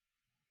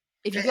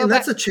if you go and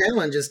that's a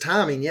challenge, is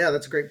timing. Yeah,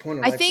 that's a great point,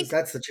 Alexis. I think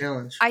that's the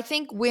challenge. I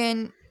think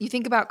when you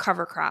think about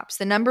cover crops,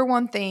 the number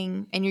one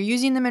thing, and you're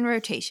using them in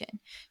rotation.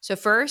 So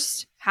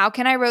first, how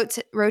can I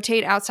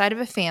rotate outside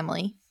of a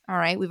family? All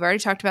right, we've already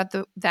talked about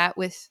that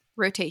with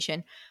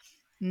rotation.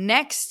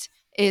 Next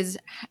is,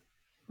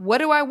 what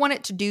do I want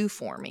it to do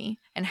for me,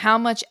 and how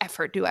much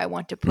effort do I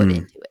want to put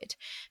into it?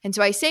 And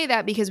so I say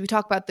that because we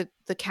talk about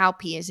the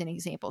cowpea as an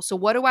example. So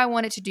what do I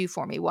want it to do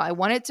for me? Well, I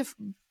want it to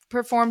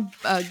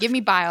give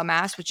me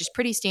biomass, which is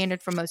pretty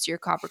standard for most of your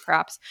cover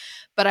crops,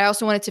 but I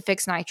also want it to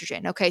fix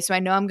nitrogen. Okay, so I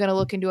know I'm going to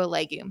look into a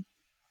legume.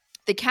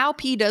 The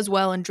cowpea does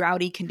well in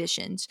droughty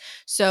conditions.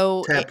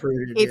 So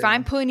if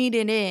I'm putting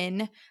it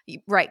in,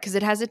 right, because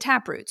it has a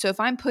taproot. So if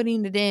I'm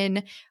putting it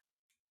in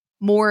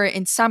more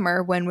in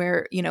summer when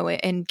we're,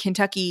 in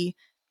Kentucky,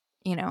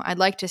 I'd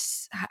like to,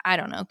 I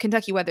don't know,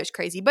 Kentucky weather's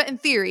crazy, but in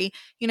theory,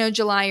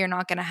 July, you're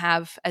not going to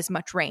have as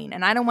much rain,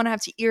 and I don't want to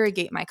have to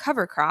irrigate my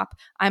cover crop.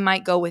 I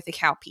might go with the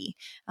cowpea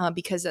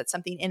because that's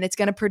something, and it's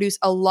going to produce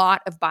a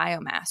lot of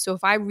biomass. So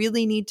if I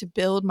really need to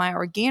build my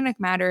organic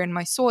matter in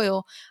my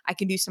soil, I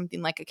can do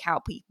something like a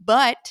cowpea,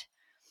 but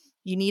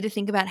you need to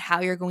think about how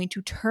you're going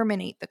to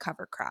terminate the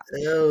cover crop.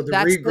 Oh, the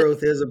regrowth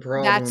is a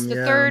problem. That's the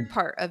third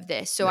part of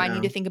this. So I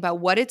need to think about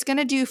what it's going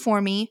to do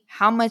for me,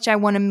 how much I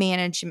want to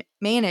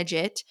manage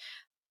it,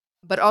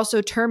 but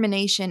also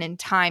termination and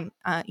time,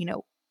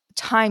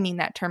 timing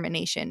that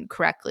termination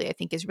correctly, I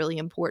think is really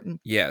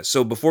important. Yeah.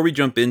 So before we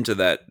jump into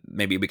that,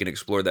 maybe we can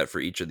explore that for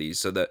each of these.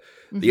 So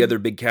the other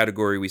big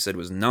category we said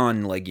was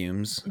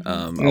non-legumes.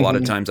 A lot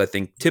of times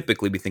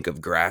typically we think of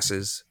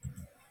grasses.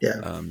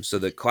 Yeah. So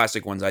the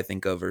classic ones I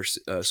think of are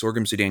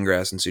sorghum Sudan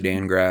grass and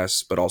Sudan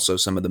grass, but also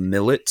some of the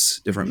millets,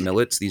 different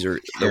millets. These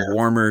are the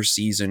warmer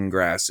season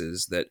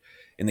grasses that,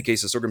 in the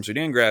case of sorghum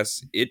Sudan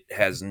grass, it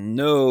has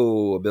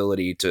no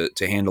ability to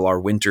handle our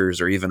winters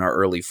or even our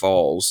early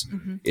falls.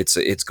 Mm-hmm.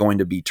 It's going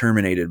to be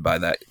terminated by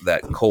that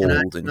cold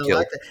and killed.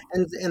 Like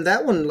that. And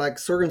that one, like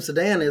sorghum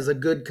Sudan, is a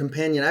good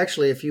companion.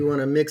 Actually, if you want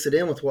to mix it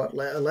in with what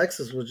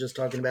Alexis was just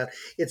talking about,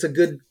 it's a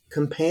good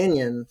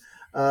companion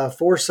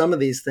for some of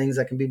these things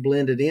that can be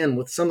blended in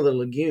with some of the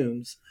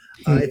legumes.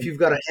 If you've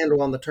got a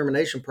handle on the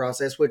termination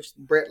process, which,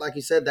 Brett, like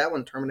you said, that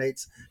one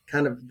terminates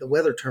the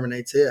weather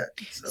terminates it.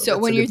 So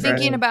when you're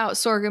thinking about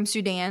sorghum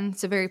Sudan,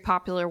 it's a very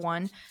popular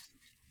one.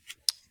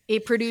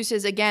 It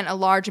produces, again, a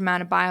large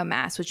amount of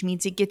biomass, which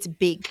means it gets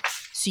big.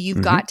 So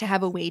you've got to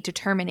have a way to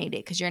terminate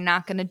it, because you're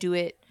not going to do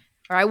it,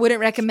 or I wouldn't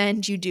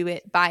recommend you do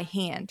it by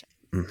hand.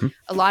 Mm-hmm.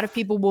 A lot of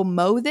people will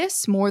mow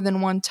this more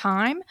than one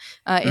time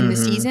in the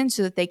season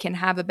so that they can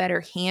have a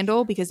better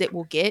handle, because it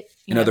will get,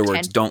 in other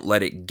words, don't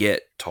let it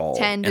get tall.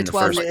 10 to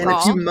 12 And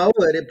if you mow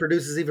it, it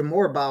produces even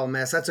more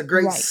biomass. That's a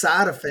great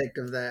side effect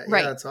of that.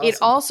 Right. Yeah, that's awesome. It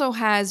also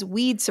has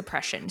weed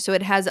suppression. So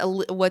it has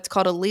what's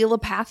called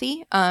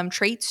allelopathy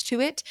traits to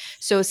it.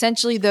 So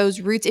essentially those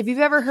roots, if you've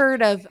ever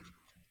heard of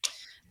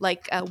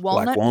like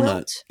walnut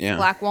wilt,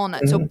 black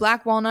walnut. So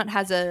black walnut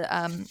has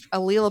a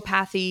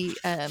allelopathy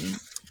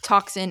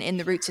toxin in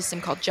the root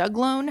system called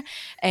juglone,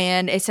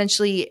 and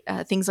essentially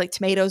things like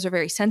tomatoes are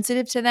very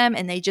sensitive to them,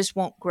 and they just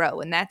won't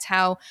grow. And that's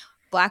how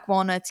black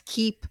walnuts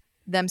keep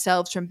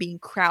themselves from being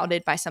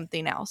crowded by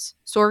something else.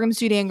 Sorghum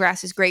Sudan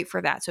grass is great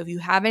for that. So if you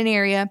have an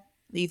area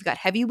that you've got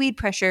heavy weed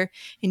pressure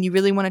and you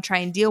really want to try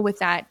and deal with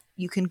that,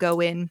 you can go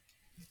in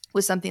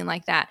with something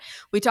like that.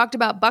 We talked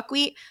about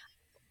buckwheat.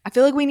 I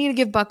feel like we need to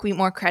give buckwheat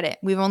more credit.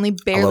 We've only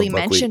barely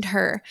mentioned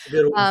her.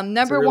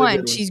 Number really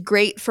one, she's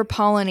great for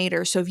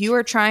pollinators. So if you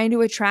are trying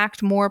to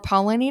attract more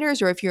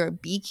pollinators, or if you're a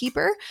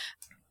beekeeper,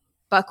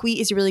 buckwheat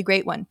is a really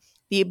great one.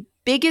 The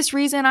biggest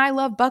reason I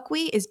love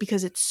buckwheat is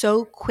because it's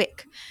so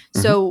quick.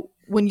 Mm-hmm. So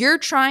when you're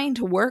trying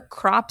to work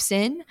crops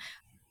in,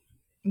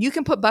 you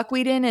can put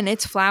buckwheat in and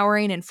it's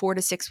flowering in 4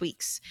 to 6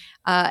 weeks.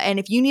 And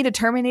if you need to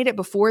terminate it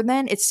before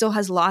then, it still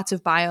has lots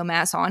of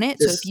biomass on it.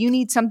 So if you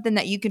need something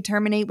that you can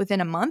terminate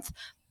within a month,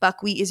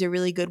 buckwheat is a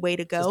really good way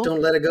to go. Just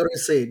don't let it go to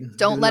seed.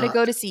 Don't let it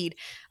go to seed.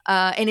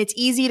 And it's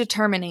easy to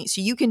terminate.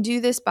 So you can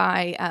do this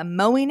by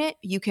mowing it.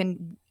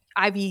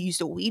 I've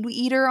used a weed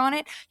eater on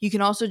it. You can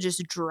also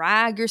just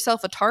drag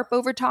yourself a tarp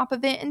over top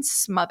of it and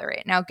smother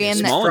it. Now, again,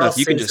 small enough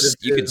you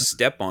could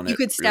step on it. You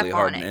could step really on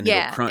hard it. And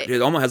yeah,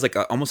 it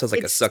almost has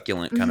like a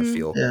succulent kind of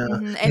feel. Yeah.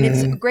 Mm-hmm. And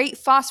it's a great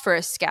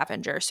phosphorus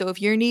scavenger. So if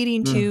you're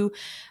needing to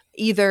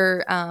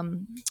either,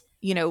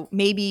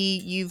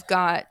 maybe you've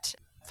got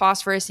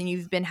phosphorus and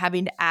you've been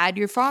having to add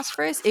your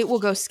phosphorus, it will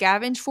go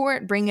scavenge for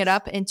it, bring it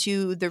up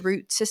into the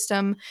root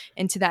system,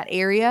 into that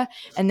area,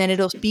 and then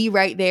it'll be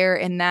right there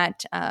in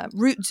that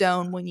root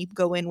zone when you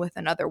go in with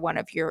another one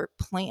of your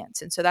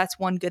plants. And so that's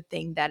one good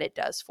thing that it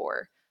does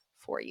for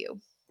you.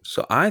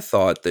 So I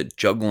thought that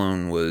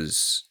Juglone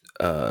was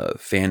a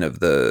fan of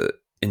the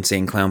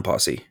Insane Clown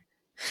Posse.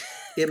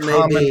 It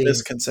may be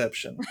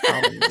misconception.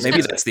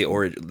 Maybe that's the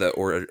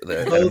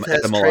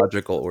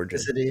etymological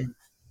origin.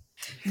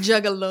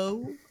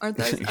 Juggalo, aren't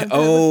those?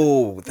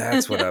 Oh,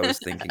 that's what I was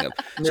thinking of.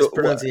 So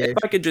if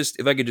I could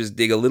just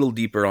dig a little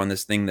deeper on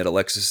this thing that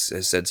Alexis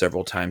has said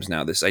several times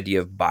now, this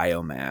idea of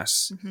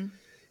biomass. Mm-hmm.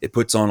 It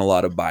puts on a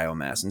lot of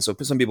biomass. And so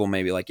some people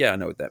may be like, yeah, I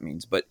know what that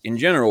means. But in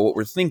general, what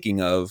we're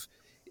thinking of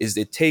is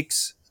it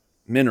takes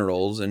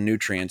minerals and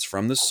nutrients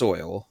from the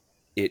soil.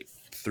 It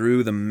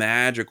through the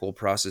magical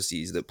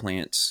processes that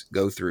plants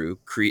go through,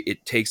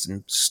 it takes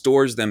and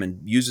stores them and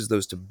uses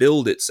those to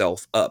build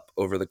itself up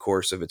over the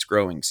course of its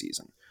growing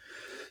season.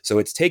 So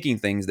it's taking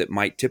things that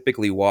might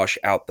typically wash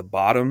out the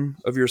bottom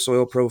of your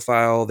soil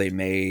profile. They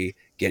may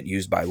get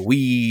used by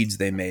weeds.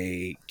 They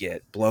may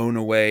get blown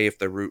away if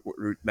the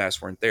root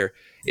mass weren't there.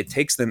 It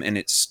takes them and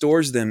it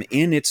stores them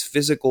in its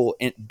physical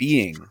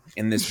being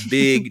in this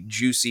big,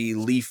 juicy,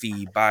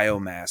 leafy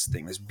biomass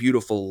thing, this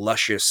beautiful,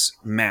 luscious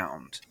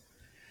mound.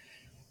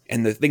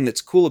 And the thing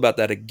that's cool about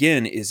that,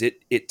 again, is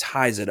it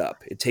ties it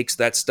up. It takes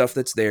that stuff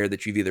that's there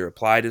that you've either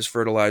applied as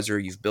fertilizer,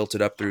 you've built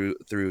it up through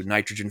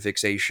nitrogen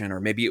fixation, or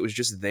maybe it was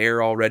just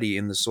there already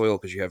in the soil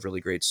because you have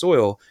really great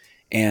soil.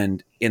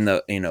 And in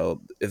the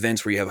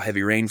events where you have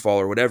heavy rainfall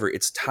or whatever,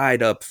 it's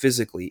tied up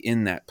physically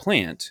in that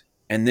plant.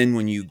 And then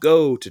when you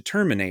go to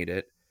terminate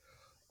it,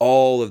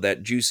 all of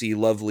that juicy,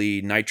 lovely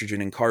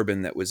nitrogen and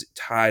carbon that was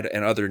tied,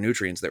 and other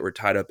nutrients that were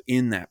tied up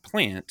in that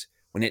plant,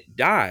 when it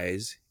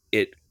dies,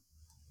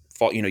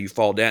 you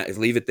fall down,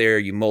 leave it there,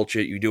 you mulch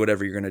it, you do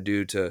whatever you're going to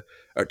do to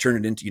turn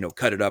it into,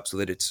 cut it up so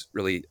that it's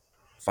really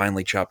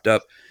finely chopped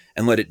up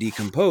and let it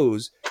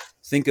decompose.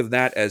 Think of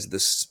that as the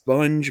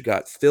sponge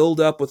got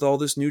filled up with all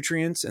this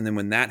nutrients. And then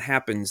when that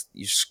happens,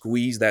 you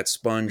squeeze that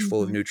sponge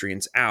full of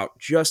nutrients out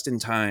just in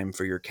time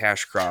for your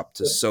cash crop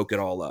to soak it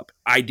all up.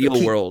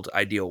 Ideal world.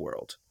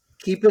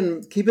 Keep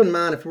in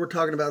mind, if we're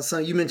talking about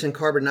something, you mentioned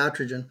carbon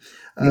nitrogen.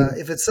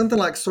 If it's something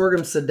like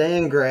sorghum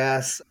Sudan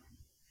grass,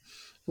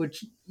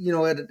 which,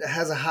 it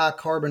has a high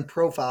carbon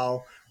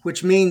profile,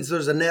 which means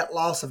there's a net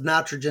loss of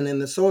nitrogen in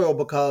the soil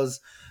because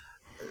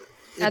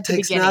it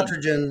takes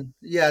nitrogen.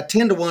 Yeah,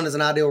 10 to 1 is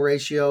an ideal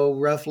ratio,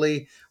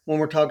 roughly, when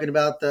we're talking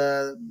about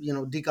the,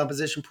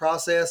 decomposition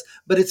process,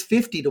 but it's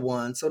 50 to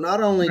 1. So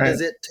not only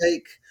does it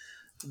take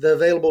the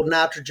available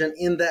nitrogen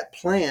in that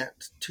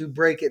plant to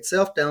break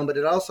itself down, but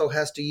it also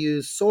has to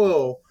use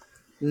soil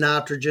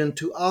nitrogen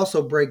to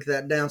also break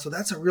that down. So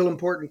that's a real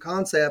important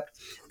concept,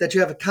 that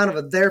you have a kind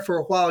of there for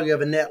a while, you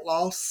have a net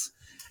loss.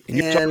 And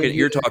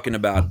you're talking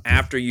about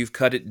after you've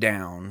cut it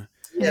down.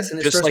 Yes,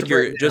 and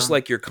just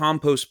like your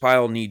compost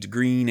pile needs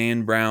green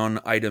and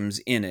brown items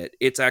in it,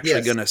 it's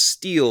actually going to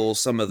steal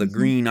some of the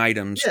green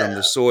items from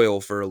the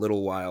soil for a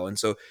little while. And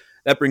so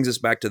that brings us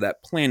back to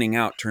that planning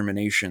out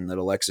termination that,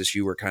 Alexis,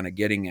 you were kind of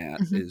getting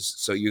at. Is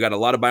so you got a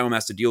lot of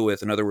biomass to deal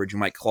with. In other words, you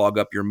might clog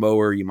up your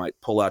mower, you might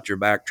pull out your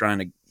back trying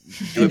to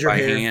do it by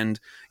hand.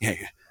 Yeah,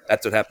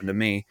 that's what happened to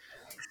me.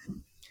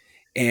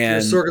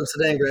 And sorghum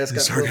Sudan grass,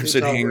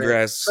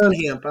 sun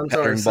hemp. I'm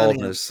sorry,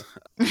 baldness.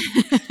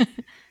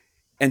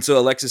 And so,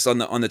 Alexis, on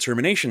the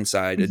termination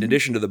side, in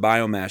addition to the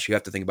biomass, you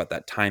have to think about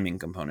that timing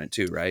component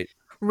too, right?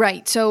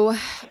 Right. So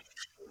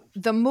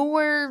the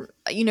more,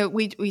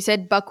 we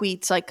said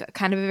buckwheat's like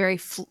kind of a very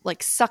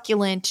like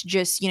succulent,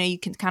 just, you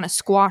can kind of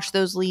squash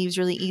those leaves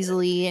really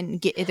easily and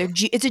get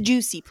it's a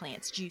juicy plant.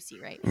 It's juicy,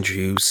 right?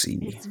 Juicy.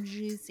 It's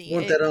juicy.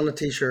 Want that on a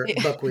t-shirt.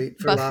 Buckwheat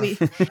for Buckwheat.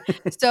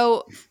 life.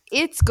 So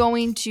it's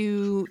going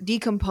to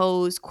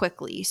decompose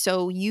quickly.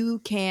 So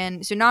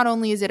not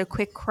only is it a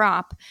quick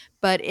crop,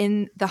 but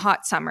in the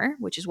hot summer,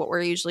 which is what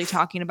we're usually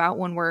talking about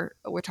when we're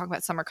talking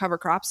about summer cover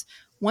crops,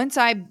 once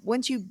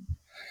you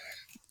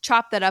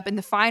chop that up, and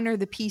the finer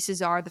the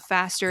pieces are, the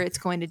faster it's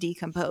going to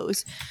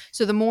decompose.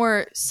 So the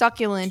more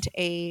succulent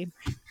a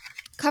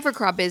cover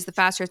crop is, the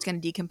faster it's going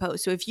to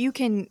decompose. So if you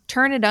can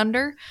turn it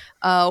under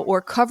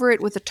or cover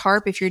it with a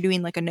tarp, if you're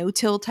doing like a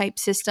no-till type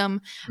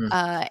system,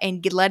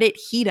 and let it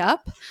heat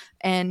up,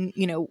 and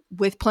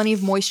with plenty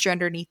of moisture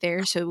underneath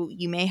there, so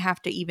you may have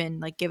to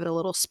even like give it a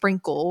little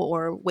sprinkle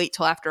or wait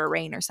till after a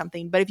rain or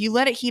something. But if you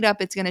let it heat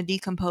up, it's going to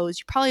decompose.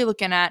 You're probably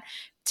looking at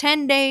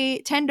 10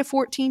 to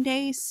 14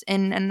 days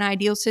in an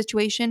ideal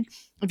situation.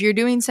 If you're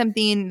doing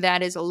something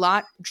that is a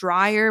lot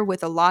drier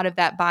with a lot of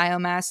that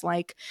biomass,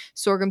 like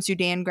sorghum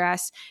Sudan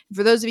grass,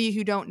 for those of you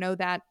who don't know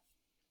that,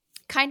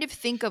 kind of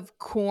think of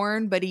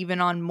corn, but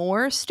even on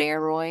more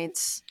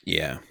steroids.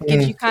 Yeah.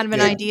 Gives you kind of an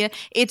idea.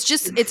 It's a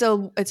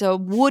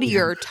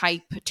woodier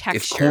type texture.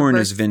 If corn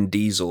is Vin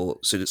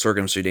Diesel, so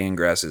sorghum Sudan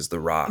grass is The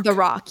Rock. The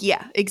Rock,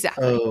 yeah,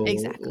 exactly.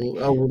 Exactly.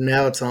 Oh,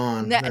 now it's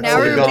on. Now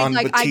everybody's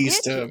like,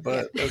 Batista,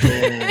 but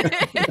okay.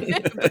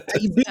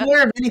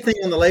 Beware of anything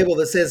on the label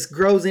that says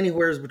grows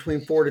anywhere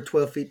between 4 to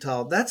 12 feet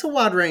tall. That's a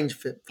wide range,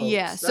 folks.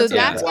 Yeah, so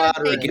that's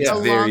going to take a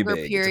longer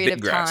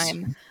period of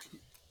time.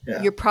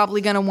 Yeah. You're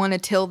probably going to want to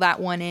till that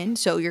one in.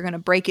 So you're going to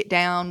break it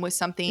down with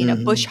something, a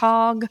bush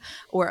hog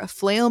or a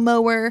flail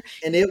mower.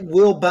 And it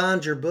will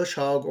bind your bush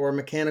hog or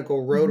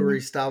mechanical rotary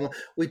style.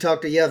 We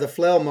talked to, the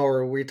flail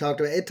mower. We talked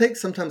about, it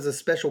takes sometimes a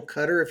special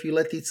cutter. If you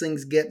let these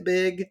things get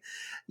big,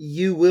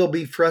 you will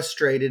be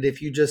frustrated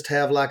if you just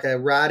have like a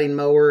riding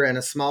mower and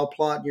a small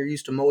plot and you're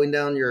used to mowing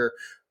down your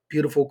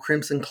beautiful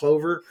crimson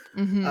clover.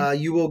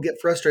 You will get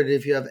frustrated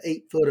if you have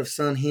 8 foot of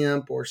sun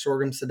hemp or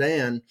sorghum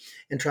Sudan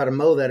and try to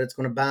mow that. It's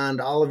going to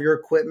bind all of your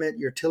equipment,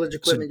 your tillage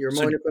equipment, your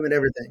mowing equipment,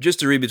 everything. Just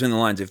to read between the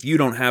lines, if you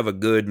don't have a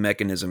good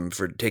mechanism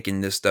for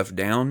taking this stuff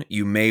down,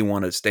 you may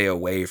want to stay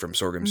away from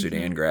sorghum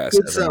Sudan grass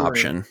as an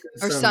option.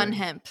 Or sun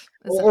hemp.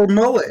 Or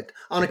mow it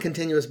on a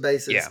continuous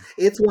basis. Yeah.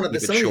 It's one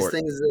of some of these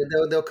things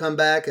that they'll come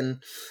back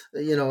and,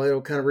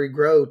 it'll kind of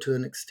regrow to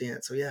an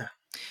extent. So, yeah.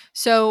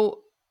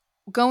 So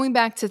going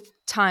back to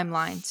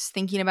timelines,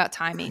 thinking about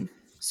timing.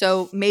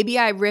 So maybe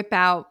I rip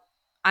out,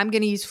 I'm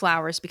going to use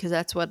flowers because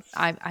that's what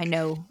I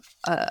know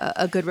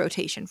a good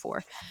rotation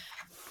for.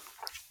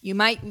 You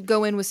might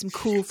go in with some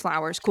cool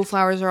flowers. Cool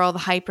flowers are all the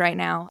hype right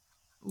now,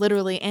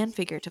 literally and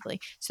figuratively.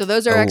 So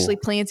those are actually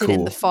planted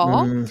in the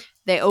fall.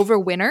 They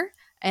overwinter,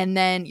 and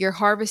then you're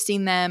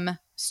harvesting them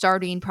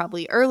starting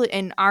probably early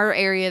in our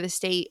area of the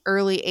state,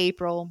 early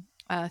April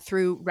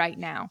through right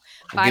now.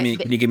 Can you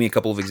give me a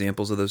couple of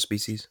examples of those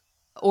species?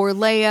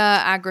 Orlea,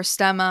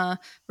 agrostema,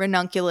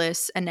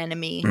 ranunculus,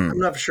 anemone. I'm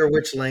not sure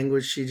which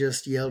language she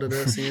just yelled at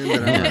us in.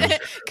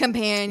 But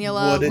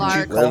Campanula,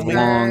 lark,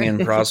 long and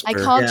prosper. I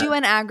called you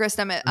an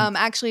agrostema.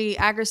 Actually,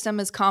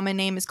 agrostema's common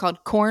name is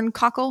called corn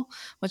cockle,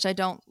 which I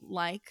don't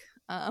like.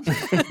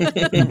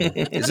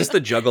 Is this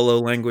the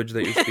Juggalo language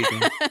that you're speaking?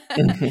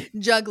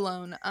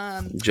 Juglone.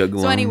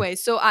 Juglone. So anyway,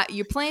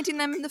 you're planting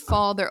them in the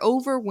fall. They're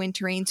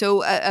overwintering.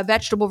 So a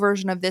vegetable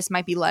version of this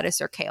might be lettuce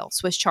or kale,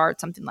 Swiss chard,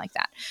 something like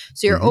that.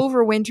 So you're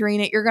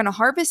overwintering it. You're going to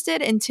harvest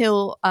it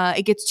until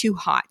it gets too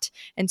hot.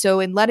 And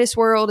so in lettuce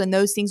world and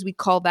those things, we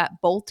call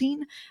that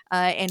bolting.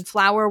 In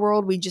flower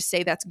world, we just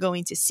say that's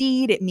going to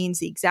seed. It means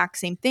the exact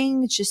same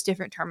thing. It's just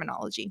different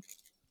terminology.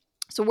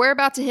 So we're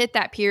about to hit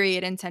that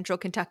period in central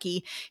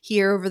Kentucky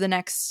here over the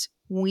next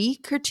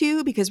week or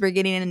two because we're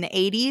getting in the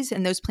 80s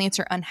and those plants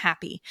are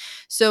unhappy.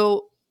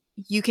 So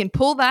you can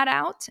pull that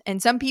out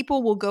and some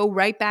people will go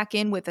right back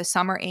in with a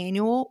summer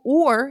annual,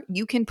 or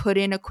you can put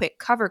in a quick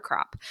cover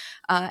crop.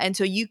 And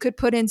so you could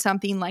put in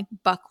something like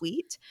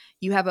buckwheat.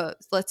 You have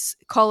let's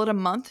call it a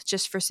month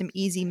just for some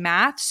easy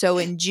math. So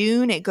in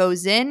June, it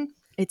goes in.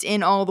 It's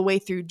in all the way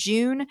through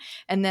June,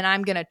 and then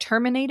I'm going to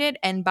terminate it.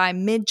 And by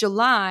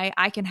mid-July,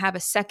 I can have a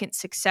second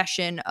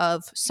succession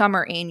of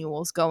summer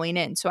annuals going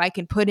in. So I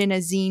can put in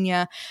a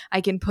zinnia,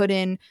 I can put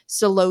in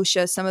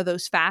celosia, some of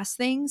those fast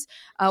things,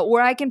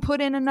 or I can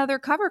put in another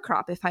cover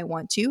crop if I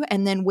want to,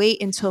 and then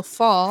wait until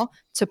fall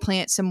to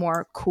plant some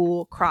more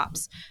cool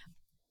crops.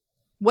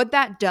 What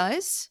that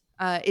does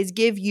is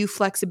give you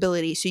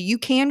flexibility. So you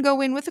can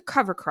go in with a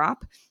cover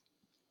crop,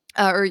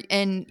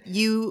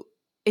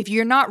 if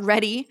you're not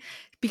ready,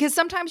 because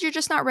sometimes you're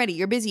just not ready.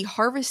 You're busy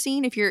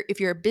harvesting. If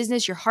you're a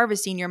business, you're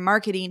harvesting, you're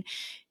marketing.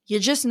 You're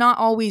just not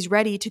always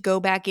ready to go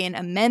back in,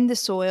 amend the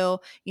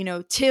soil,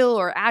 till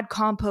or add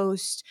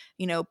compost,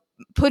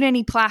 put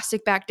any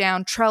plastic back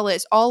down,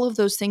 trellis, all of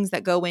those things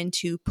that go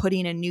into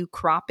putting a new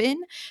crop in.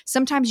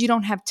 Sometimes you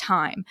don't have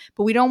time,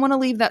 but we don't want to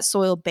leave that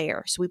soil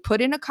bare. So we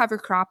put in a cover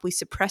crop, we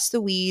suppress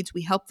the weeds,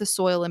 we help the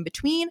soil in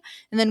between.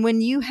 And then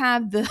when you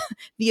have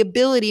the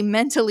ability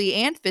mentally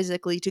and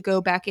physically to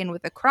go back in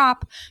with a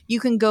crop, you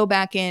can go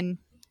back in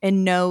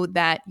and know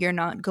that you're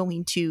not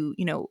going to,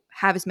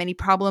 have as many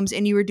problems,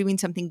 and you are doing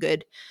something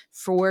good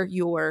for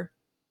your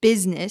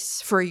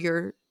business, for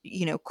your,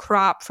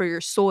 crop, for your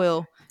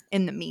soil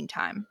in the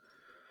meantime.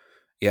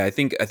 Yeah, I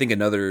think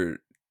another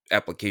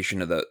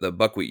application of the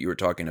buckwheat you were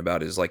talking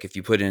about is like if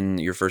you put in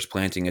your first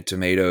planting of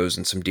tomatoes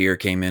and some deer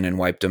came in and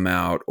wiped them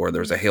out, or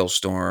there's a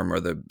hailstorm,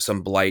 or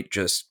some blight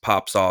just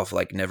pops off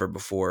like never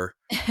before.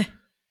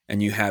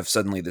 And you have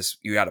suddenly this,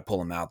 you got to pull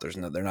them out.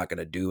 They're not going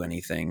to do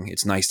anything.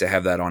 It's nice to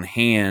have that on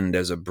hand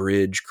as a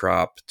bridge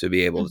crop to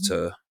be able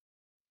to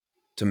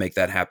make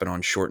that happen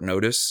on short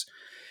notice.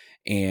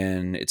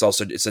 And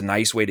it's a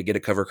nice way to get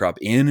a cover crop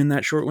in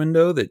that short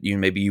window that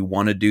you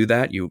want to do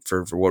that. You,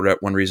 for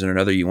one reason or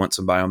another, you want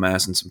some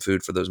biomass and some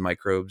food for those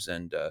microbes.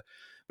 And,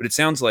 but it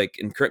sounds like,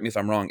 and correct me if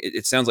I'm wrong,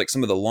 it sounds like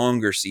some of the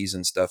longer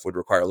season stuff would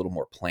require a little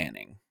more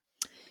planning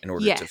in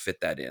order to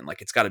fit that in.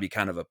 Like it's got to be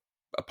kind of a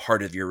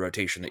part of your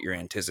rotation that you're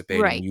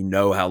anticipating. Right. You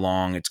know how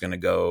long it's going to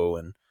go.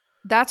 And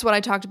that's what I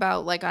talked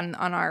about, like on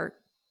our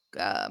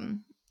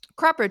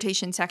crop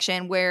rotation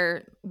section,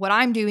 where what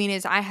I'm doing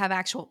is I have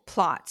actual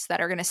plots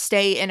that are going to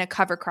stay in a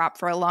cover crop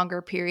for a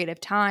longer period of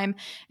time.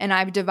 And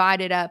I've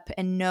divided up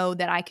and know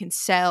that I can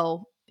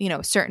sell,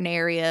 a certain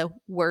area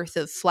worth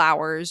of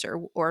flowers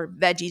or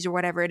veggies or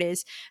whatever it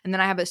is. And then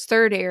I have this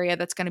third area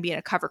that's going to be in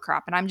a cover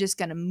crop. And I'm just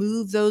going to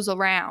move those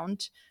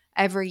around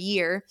every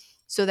year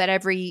so that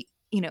every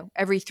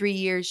 3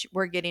 years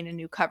we're getting a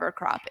new cover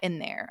crop in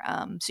there.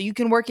 So you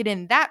can work it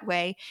in that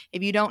way.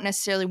 If you don't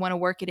necessarily want to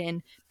work it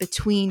in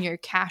between your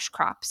cash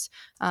crops,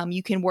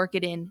 you can work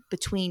it in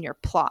between your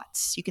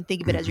plots. You can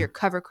think of it as your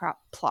cover crop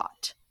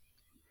plot.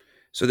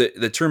 So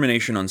the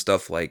termination on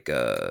stuff like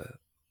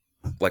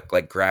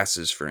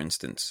grasses, for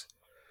instance,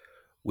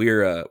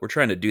 we're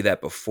trying to do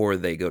that before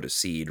they go to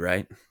seed,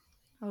 right?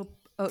 Oh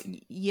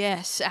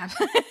yes.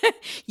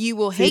 You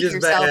will hate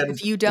yourself bad.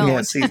 if you don't.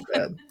 Yeah, seed's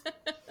bad.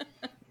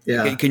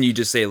 Yeah. Can you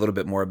just say a little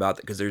bit more about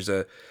that? Because there's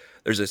a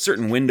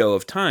certain window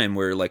of time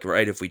where, like,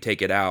 right, if we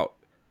take it out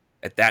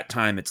at that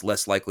time, it's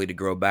less likely to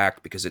grow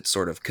back because it's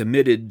sort of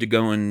committed to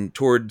going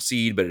toward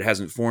seed, but it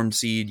hasn't formed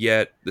seed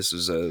yet. This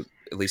is at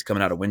least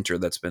coming out of winter.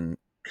 That's been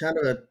kind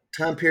of a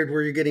time period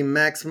where you're getting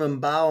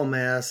maximum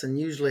biomass, and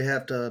usually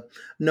have to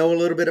know a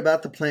little bit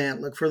about the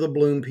plant, look for the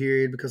bloom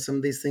period, because some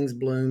of these things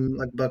bloom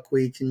like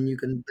buckwheat, and you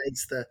can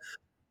base the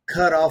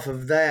cut off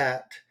of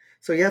that.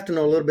 So you have to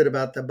know a little bit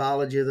about the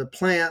biology of the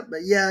plant.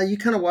 But yeah, you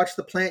kind of watch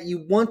the plant.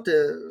 You want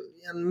to,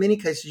 in many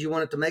cases, you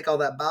want it to make all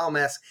that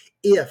biomass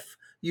if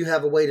you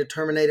have a way to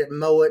terminate it,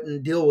 mow it,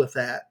 and deal with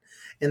that.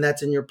 And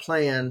that's in your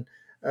plan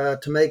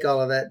to make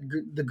all of that,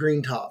 the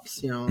green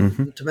tops,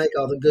 to make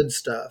all the good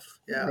stuff.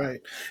 Yeah.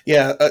 Right.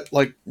 Yeah.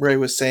 Like Ray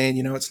was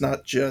saying, it's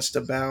not just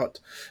about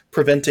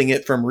preventing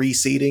it from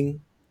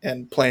reseeding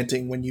and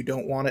planting when you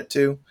don't want it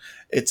to.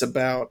 It's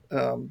about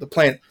the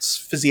plant's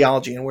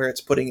physiology and where it's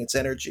putting its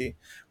energy.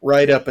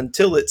 Right up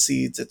until it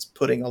seeds, it's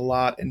putting a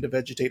lot into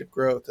vegetative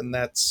growth, and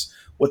that's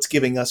what's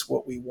giving us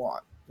what we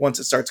want. Once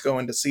it starts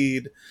going to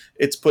seed,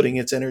 it's putting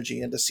its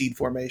energy into seed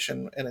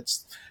formation, and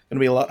it's going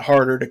to be a lot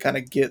harder to kind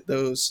of get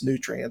those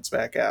nutrients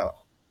back out.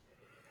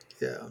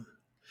 Yeah.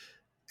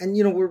 And,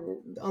 we're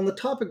on the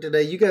topic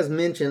today. You guys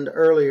mentioned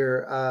earlier,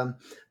 a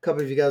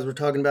couple of you guys were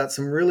talking about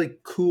some really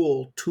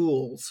cool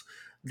tools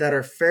that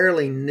are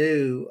fairly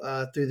new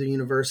through the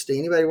university.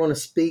 Anybody want to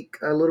speak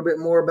a little bit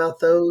more about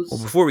those?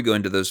 Well, before we go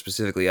into those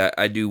specifically,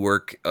 I do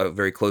work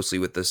very closely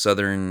with the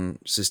Southern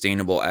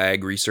Sustainable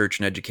Ag Research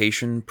and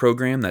Education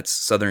Program. That's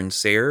Southern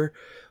SARE,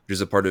 which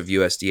is a part of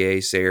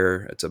USDA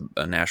SARE. It's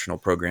a national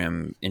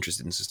program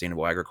interested in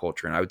sustainable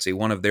agriculture. And I would say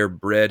one of their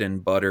bread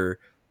and butter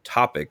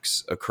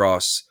topics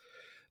across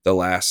the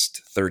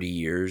last 30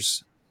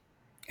 years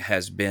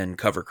has been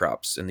cover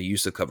crops and the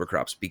use of cover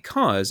crops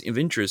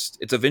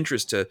it's of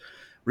interest to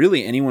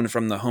really anyone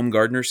from the home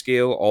gardener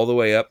scale all the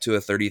way up to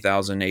a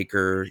 30,000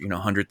 acre,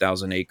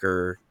 100,000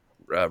 acre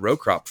row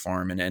crop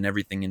farm and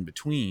everything in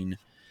between.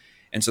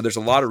 And so there's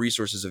a lot of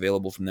resources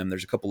available from them.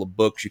 There's a couple of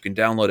books. You can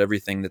download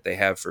everything that they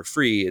have for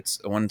free. It's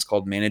one that's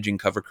called Managing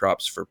Cover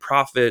Crops for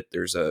Profit.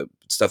 There's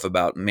stuff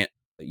about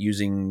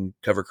using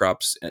cover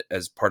crops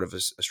as part of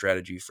a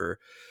strategy for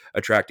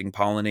attracting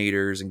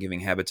pollinators and giving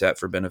habitat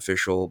for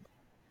beneficial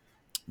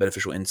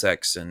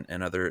insects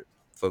and other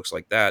folks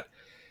like that.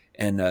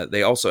 And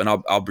they also, and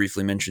I'll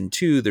briefly mention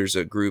too, there's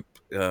a group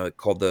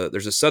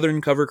there's a Southern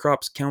Cover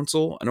Crops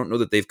Council. I don't know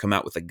that they've come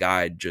out with a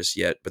guide just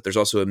yet, but there's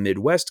also a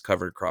Midwest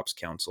Cover Crops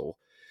Council.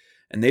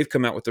 And they've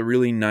come out with a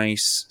really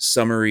nice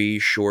summary,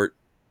 short,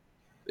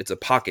 it's a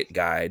pocket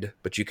guide,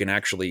 but you can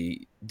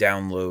actually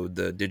download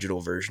the digital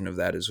version of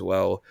that as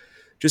well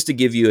just to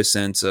give you a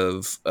sense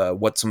of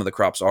what some of the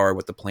crops are,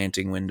 what the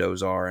planting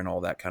windows are, and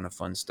all that kind of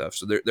fun stuff.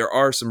 So there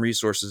are some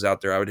resources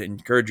out there. I would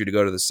encourage you to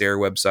go to the SARE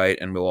website,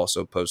 and we'll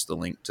also post the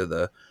link to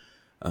the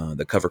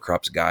cover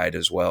crops guide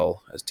as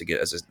well, as to get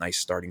as a nice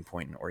starting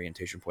point and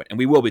orientation point. And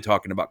we will be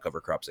talking about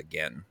cover crops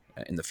again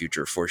in the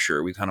future for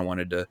sure. We kind of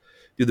wanted to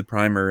do the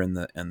primer and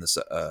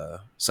the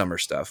summer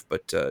stuff,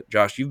 but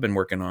Josh, you've been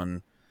working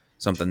on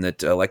something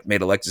that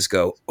made Alexis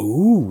go,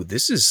 "Ooh,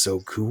 this is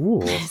so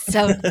cool!"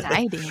 So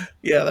exciting.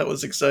 Yeah, that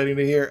was exciting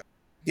to hear.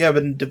 Yeah, I've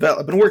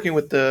been working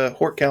with the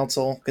Hort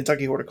Council,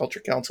 Kentucky Horticulture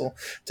Council,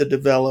 to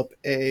develop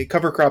a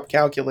cover crop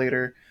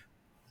calculator.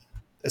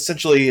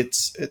 Essentially,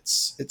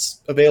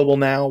 it's available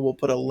now. We'll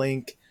put a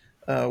link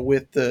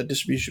with the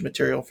distribution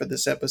material for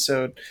this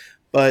episode,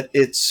 but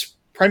it's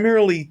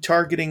primarily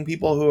targeting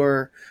people who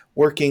are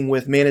working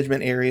with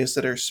management areas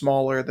that are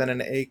smaller than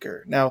an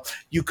acre. Now,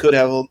 you could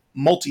have a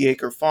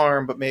multi-acre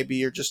farm, but maybe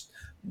you're just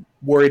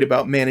worried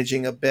about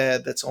managing a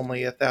bed that's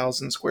only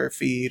 1,000 square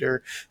feet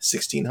or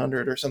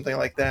 1,600 or something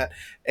like that.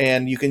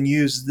 And you can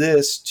use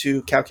this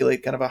to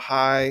calculate kind of a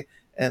high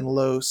and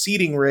low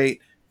seeding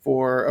rate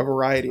for a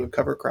variety of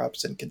cover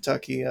crops in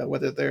Kentucky,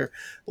 whether they're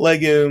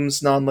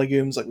legumes,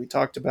 non-legumes, like we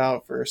talked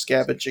about, for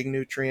scavenging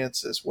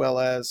nutrients, as well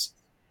as,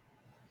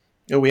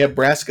 we have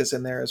brassicas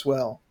in there as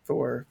well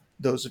for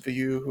those of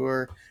you who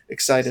are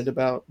excited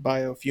about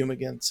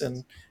biofumigants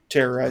and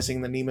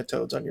terrorizing the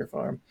nematodes on your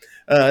farm.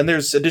 And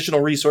there's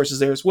additional resources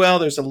there as well.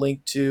 There's a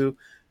link to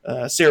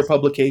SARE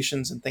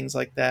publications and things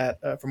like that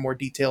for more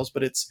details,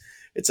 but it's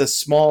a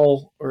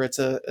simple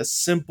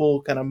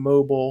kind of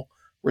mobile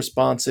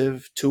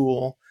responsive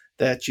tool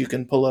that you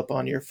can pull up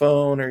on your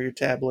phone or your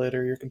tablet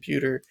or your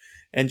computer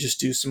and just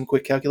do some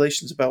quick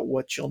calculations about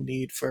what you'll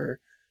need for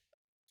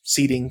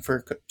seeding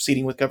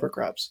with cover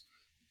crops.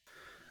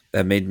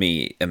 That made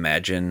me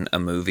imagine a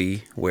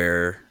movie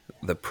where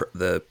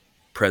the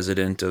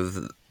president of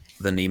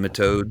the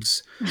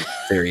nematodes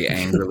very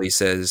angrily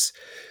says,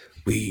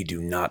 "We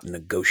do not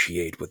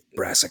negotiate with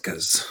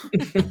brassicas."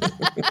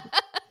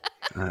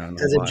 I don't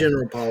know As why. a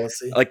general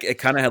policy. Like, it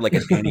kind of had like a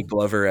Danny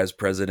Glover as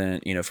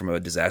president, from a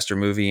disaster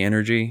movie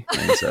energy.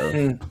 And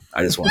so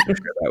I just wanted to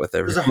share that with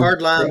There's everyone. a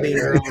hard line being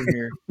drawn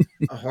here.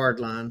 A hard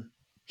line.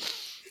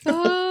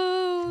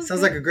 Oh,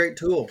 Sounds like a great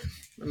tool.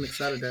 I'm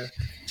excited to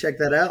check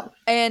that out.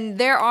 And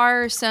there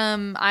are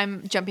some,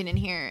 I'm jumping in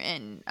here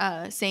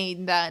and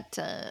saying that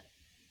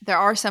there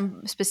are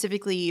some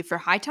specifically for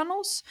high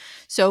tunnels.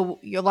 So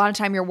a lot of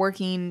time you're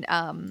working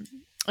in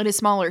a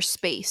smaller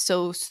space.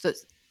 So the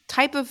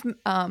type of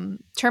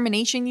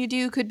termination you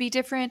do could be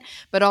different,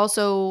 but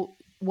also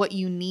what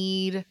you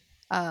need,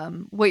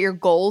 what your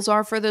goals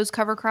are for those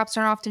cover crops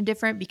are often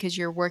different because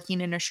you're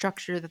working in a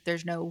structure that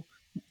there's no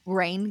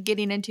rain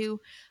getting into.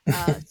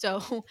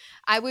 So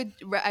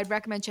I'd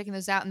recommend checking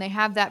those out, and they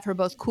have that for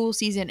both cool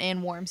season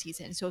and warm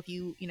season. So if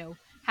you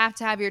have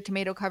to have your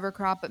tomato cover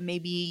crop, but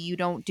maybe you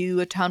don't do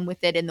a ton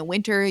with it in the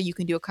winter, you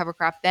can do a cover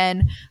crop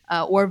then,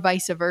 or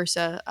vice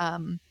versa.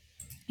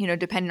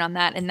 Depending on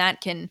that, and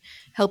that can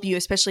help you,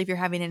 especially if you're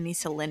having any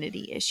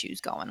salinity issues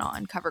going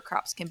on. Cover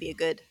crops can be a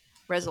good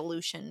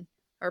resolution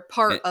or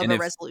part of a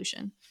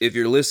resolution. If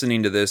you're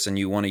listening to this and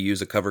you want to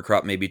use a cover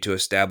crop maybe to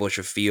establish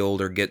a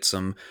field or get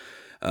some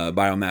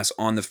biomass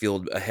on the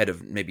field ahead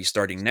of maybe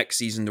starting next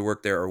season to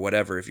work there or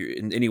whatever, if you're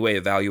in any way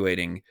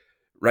evaluating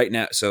right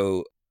now,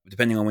 so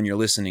depending on when you're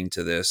listening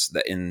to this,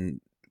 that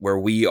in where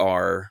we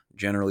are,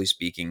 generally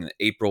speaking, the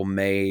April,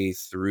 May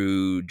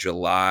through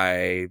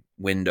July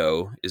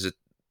window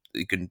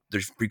you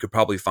could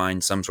probably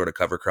find some sort of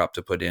cover crop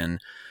to put in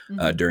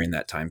during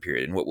that time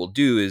period. And what we'll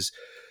do is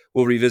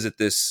we'll revisit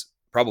this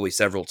probably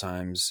several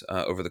times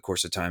over the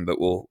course of time,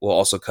 but we'll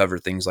also cover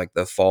things like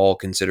the fall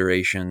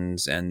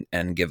considerations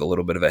and give a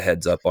little bit of a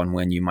heads up on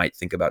when you might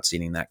think about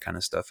seeding that kind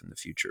of stuff in the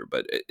future.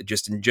 But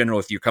just in general,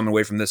 if you're coming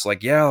away from this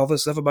like, yeah, all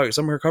this stuff about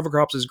summer cover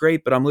crops is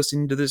great, but I'm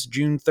listening to this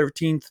June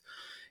 13th,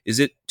 is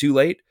it too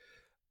late?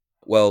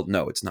 Well,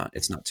 no, it's not.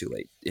 It's not too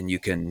late. And you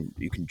can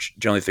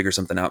generally figure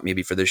something out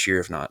maybe for this year,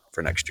 if not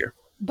for next year.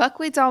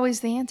 Buckwheat's always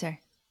the answer.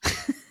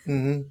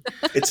 Mm-hmm.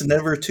 It's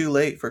never too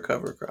late for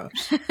cover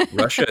crops.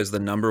 Russia is the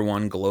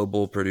 #1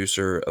 global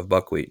producer of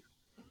buckwheat.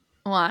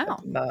 Wow.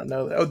 I did not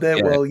know that.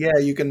 Yeah. Well, yeah,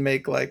 you can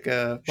make like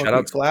a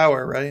buckwheat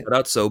flour, right? Shout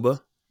out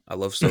Soba. I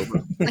love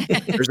Soba.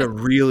 There's a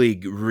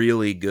really,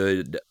 really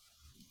good,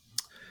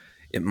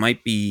 it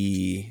might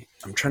be,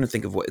 I'm trying to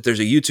think of there's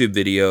a YouTube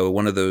video,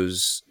 one of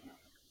those,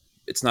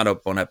 it's not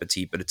up Bon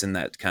Appetit, but it's in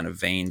that kind of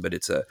vein, but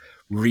it's a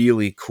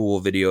really cool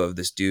video of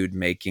this dude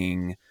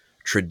making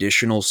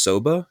traditional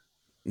soba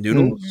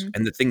noodles. Mm-hmm.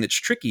 And the thing that's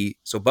tricky,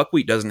 so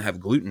buckwheat doesn't have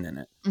gluten in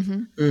it.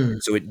 Mm-hmm.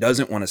 So it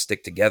doesn't want to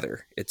stick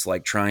together. It's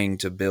like trying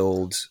to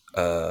build,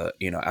 out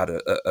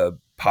of a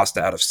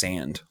pasta out of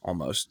sand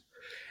almost.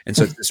 And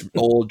so it's this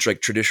old,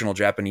 like traditional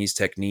Japanese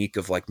technique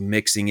of like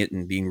mixing it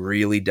and being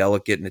really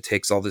delicate. And it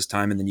takes all this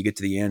time. And then you get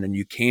to the end and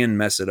you can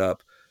mess it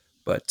up.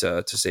 But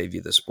to save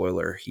you the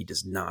spoiler, he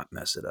does not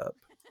mess it up.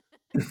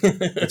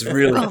 It's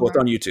really cool. It's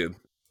on YouTube.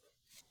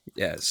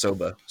 Yeah,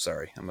 soba.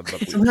 Sorry, I'm a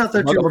buckwheat. Somehow I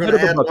thought you I'm were a going bit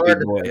to of a add lard buckwheat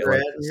to boy. that,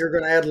 Brett, and you're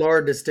going to add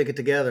lard to stick it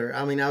together.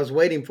 I mean, I was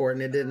waiting for it,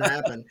 and it didn't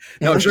happen.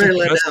 No, I was very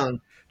let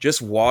down.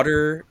 just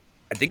water.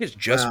 I think it's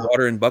just Wow.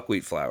 water and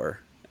buckwheat flour,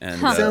 and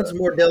Huh. Sounds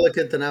more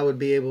delicate than I would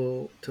be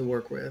able to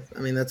work with. I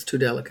mean, that's too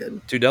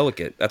delicate. too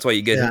delicate. That's why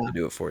you get Yeah. him to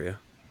do it for you.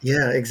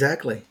 Yeah,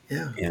 exactly.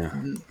 Yeah. Yeah,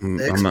 The I'm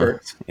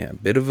experts.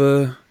 bit of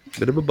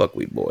a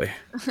buckwheat boy.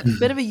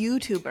 Bit of a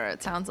YouTuber,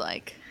 it sounds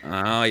like.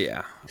 Oh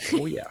yeah,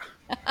 oh yeah.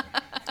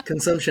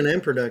 Consumption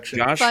and production.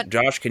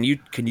 Josh, can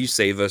you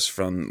save us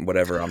from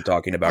whatever I'm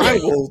talking about? I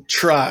Right? will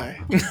try.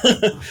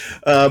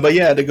 But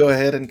yeah, to go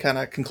ahead and kind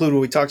of conclude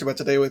what we talked about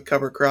today with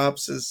cover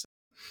crops is,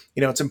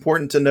 it's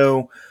important to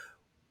know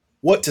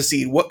what to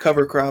seed. What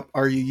cover crop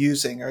are you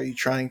using? Are you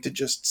trying to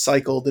just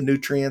cycle the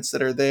nutrients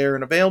that are there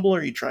and available?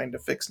 Are you trying to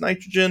fix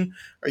nitrogen?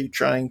 Are you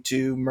trying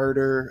to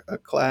murder a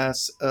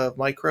class of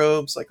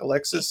microbes like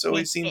Alexis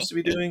always seems to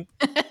be doing?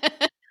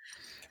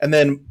 And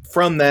then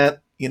from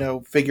that,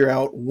 figure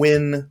out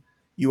when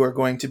you are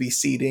going to be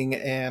seeding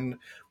and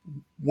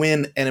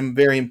when, and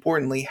very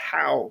importantly,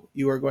 how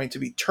you are going to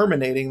be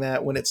terminating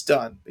that when it's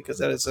done, because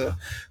that is a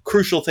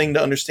crucial thing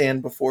to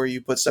understand before you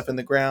put stuff in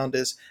the ground.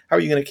 Is how are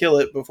you going to kill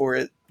it before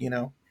it,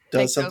 does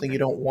Takes something over. you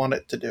don't want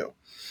it to do.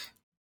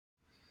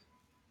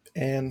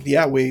 And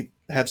yeah, we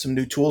have some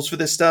new tools for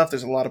this stuff.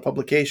 There's a lot of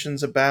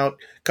publications about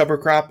cover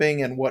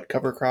cropping and what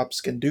cover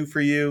crops can do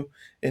for you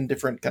in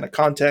different kind of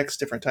contexts,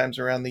 different times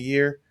around the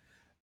year.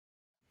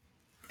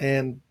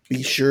 And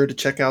be sure to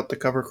check out the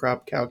cover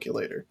crop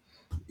calculator.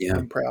 Yeah,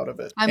 I'm proud of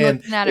it. I'm and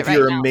looking at it if right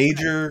you're now.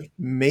 a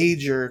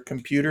major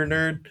computer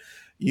nerd,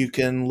 you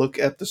can look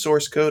at the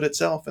source code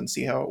itself and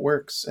see how it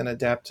works and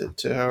adapt it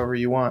to however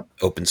you want.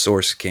 open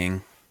source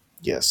king.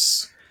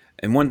 Yes.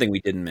 And one thing we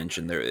didn't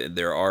mention,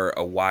 there are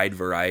a wide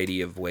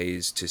variety of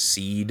ways to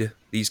seed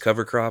these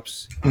cover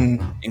crops,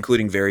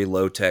 including very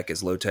low tech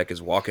as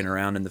walking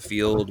around in the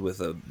field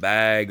with a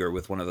bag or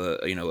with one of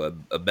the,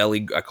 a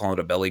belly, I call it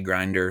a belly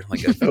grinder,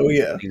 like a Oh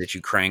yeah. thing that you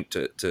crank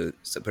to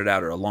put it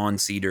out, or a lawn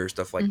seeder,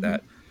 stuff like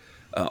that,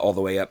 all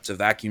the way up to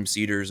vacuum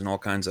seeders and all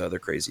kinds of other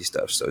crazy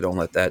stuff. So don't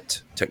let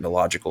that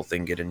technological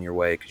thing get in your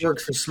way.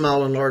 Works for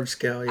small and large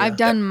scale. Yeah. I've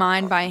done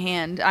mine by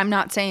hand. I'm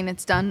not saying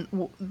it's done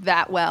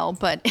that well,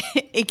 but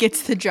it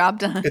gets the job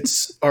done.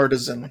 It's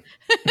artisan.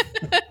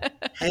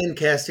 Hand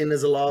casting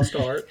is a lost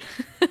art.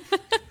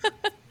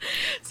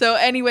 So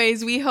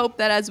anyways, we hope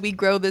that as we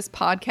grow this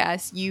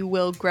podcast, you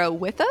will grow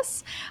with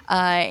us.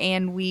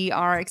 And we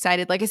are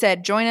excited. Like I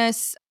said, join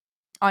us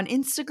on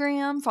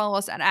Instagram. Follow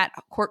us at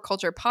Hort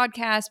Culture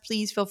Podcast.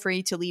 Please feel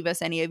free to leave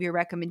us any of your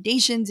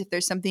recommendations. If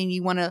there's something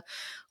you want to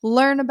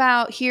learn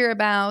about, hear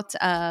about,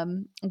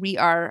 we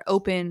are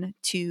open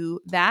to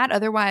that.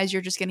 Otherwise,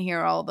 you're just going to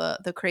hear all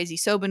the crazy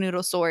soba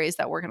noodle stories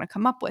that we're going to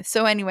come up with.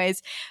 So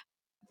anyways,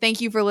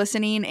 thank you for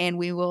listening, and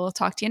we will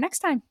talk to you next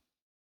time.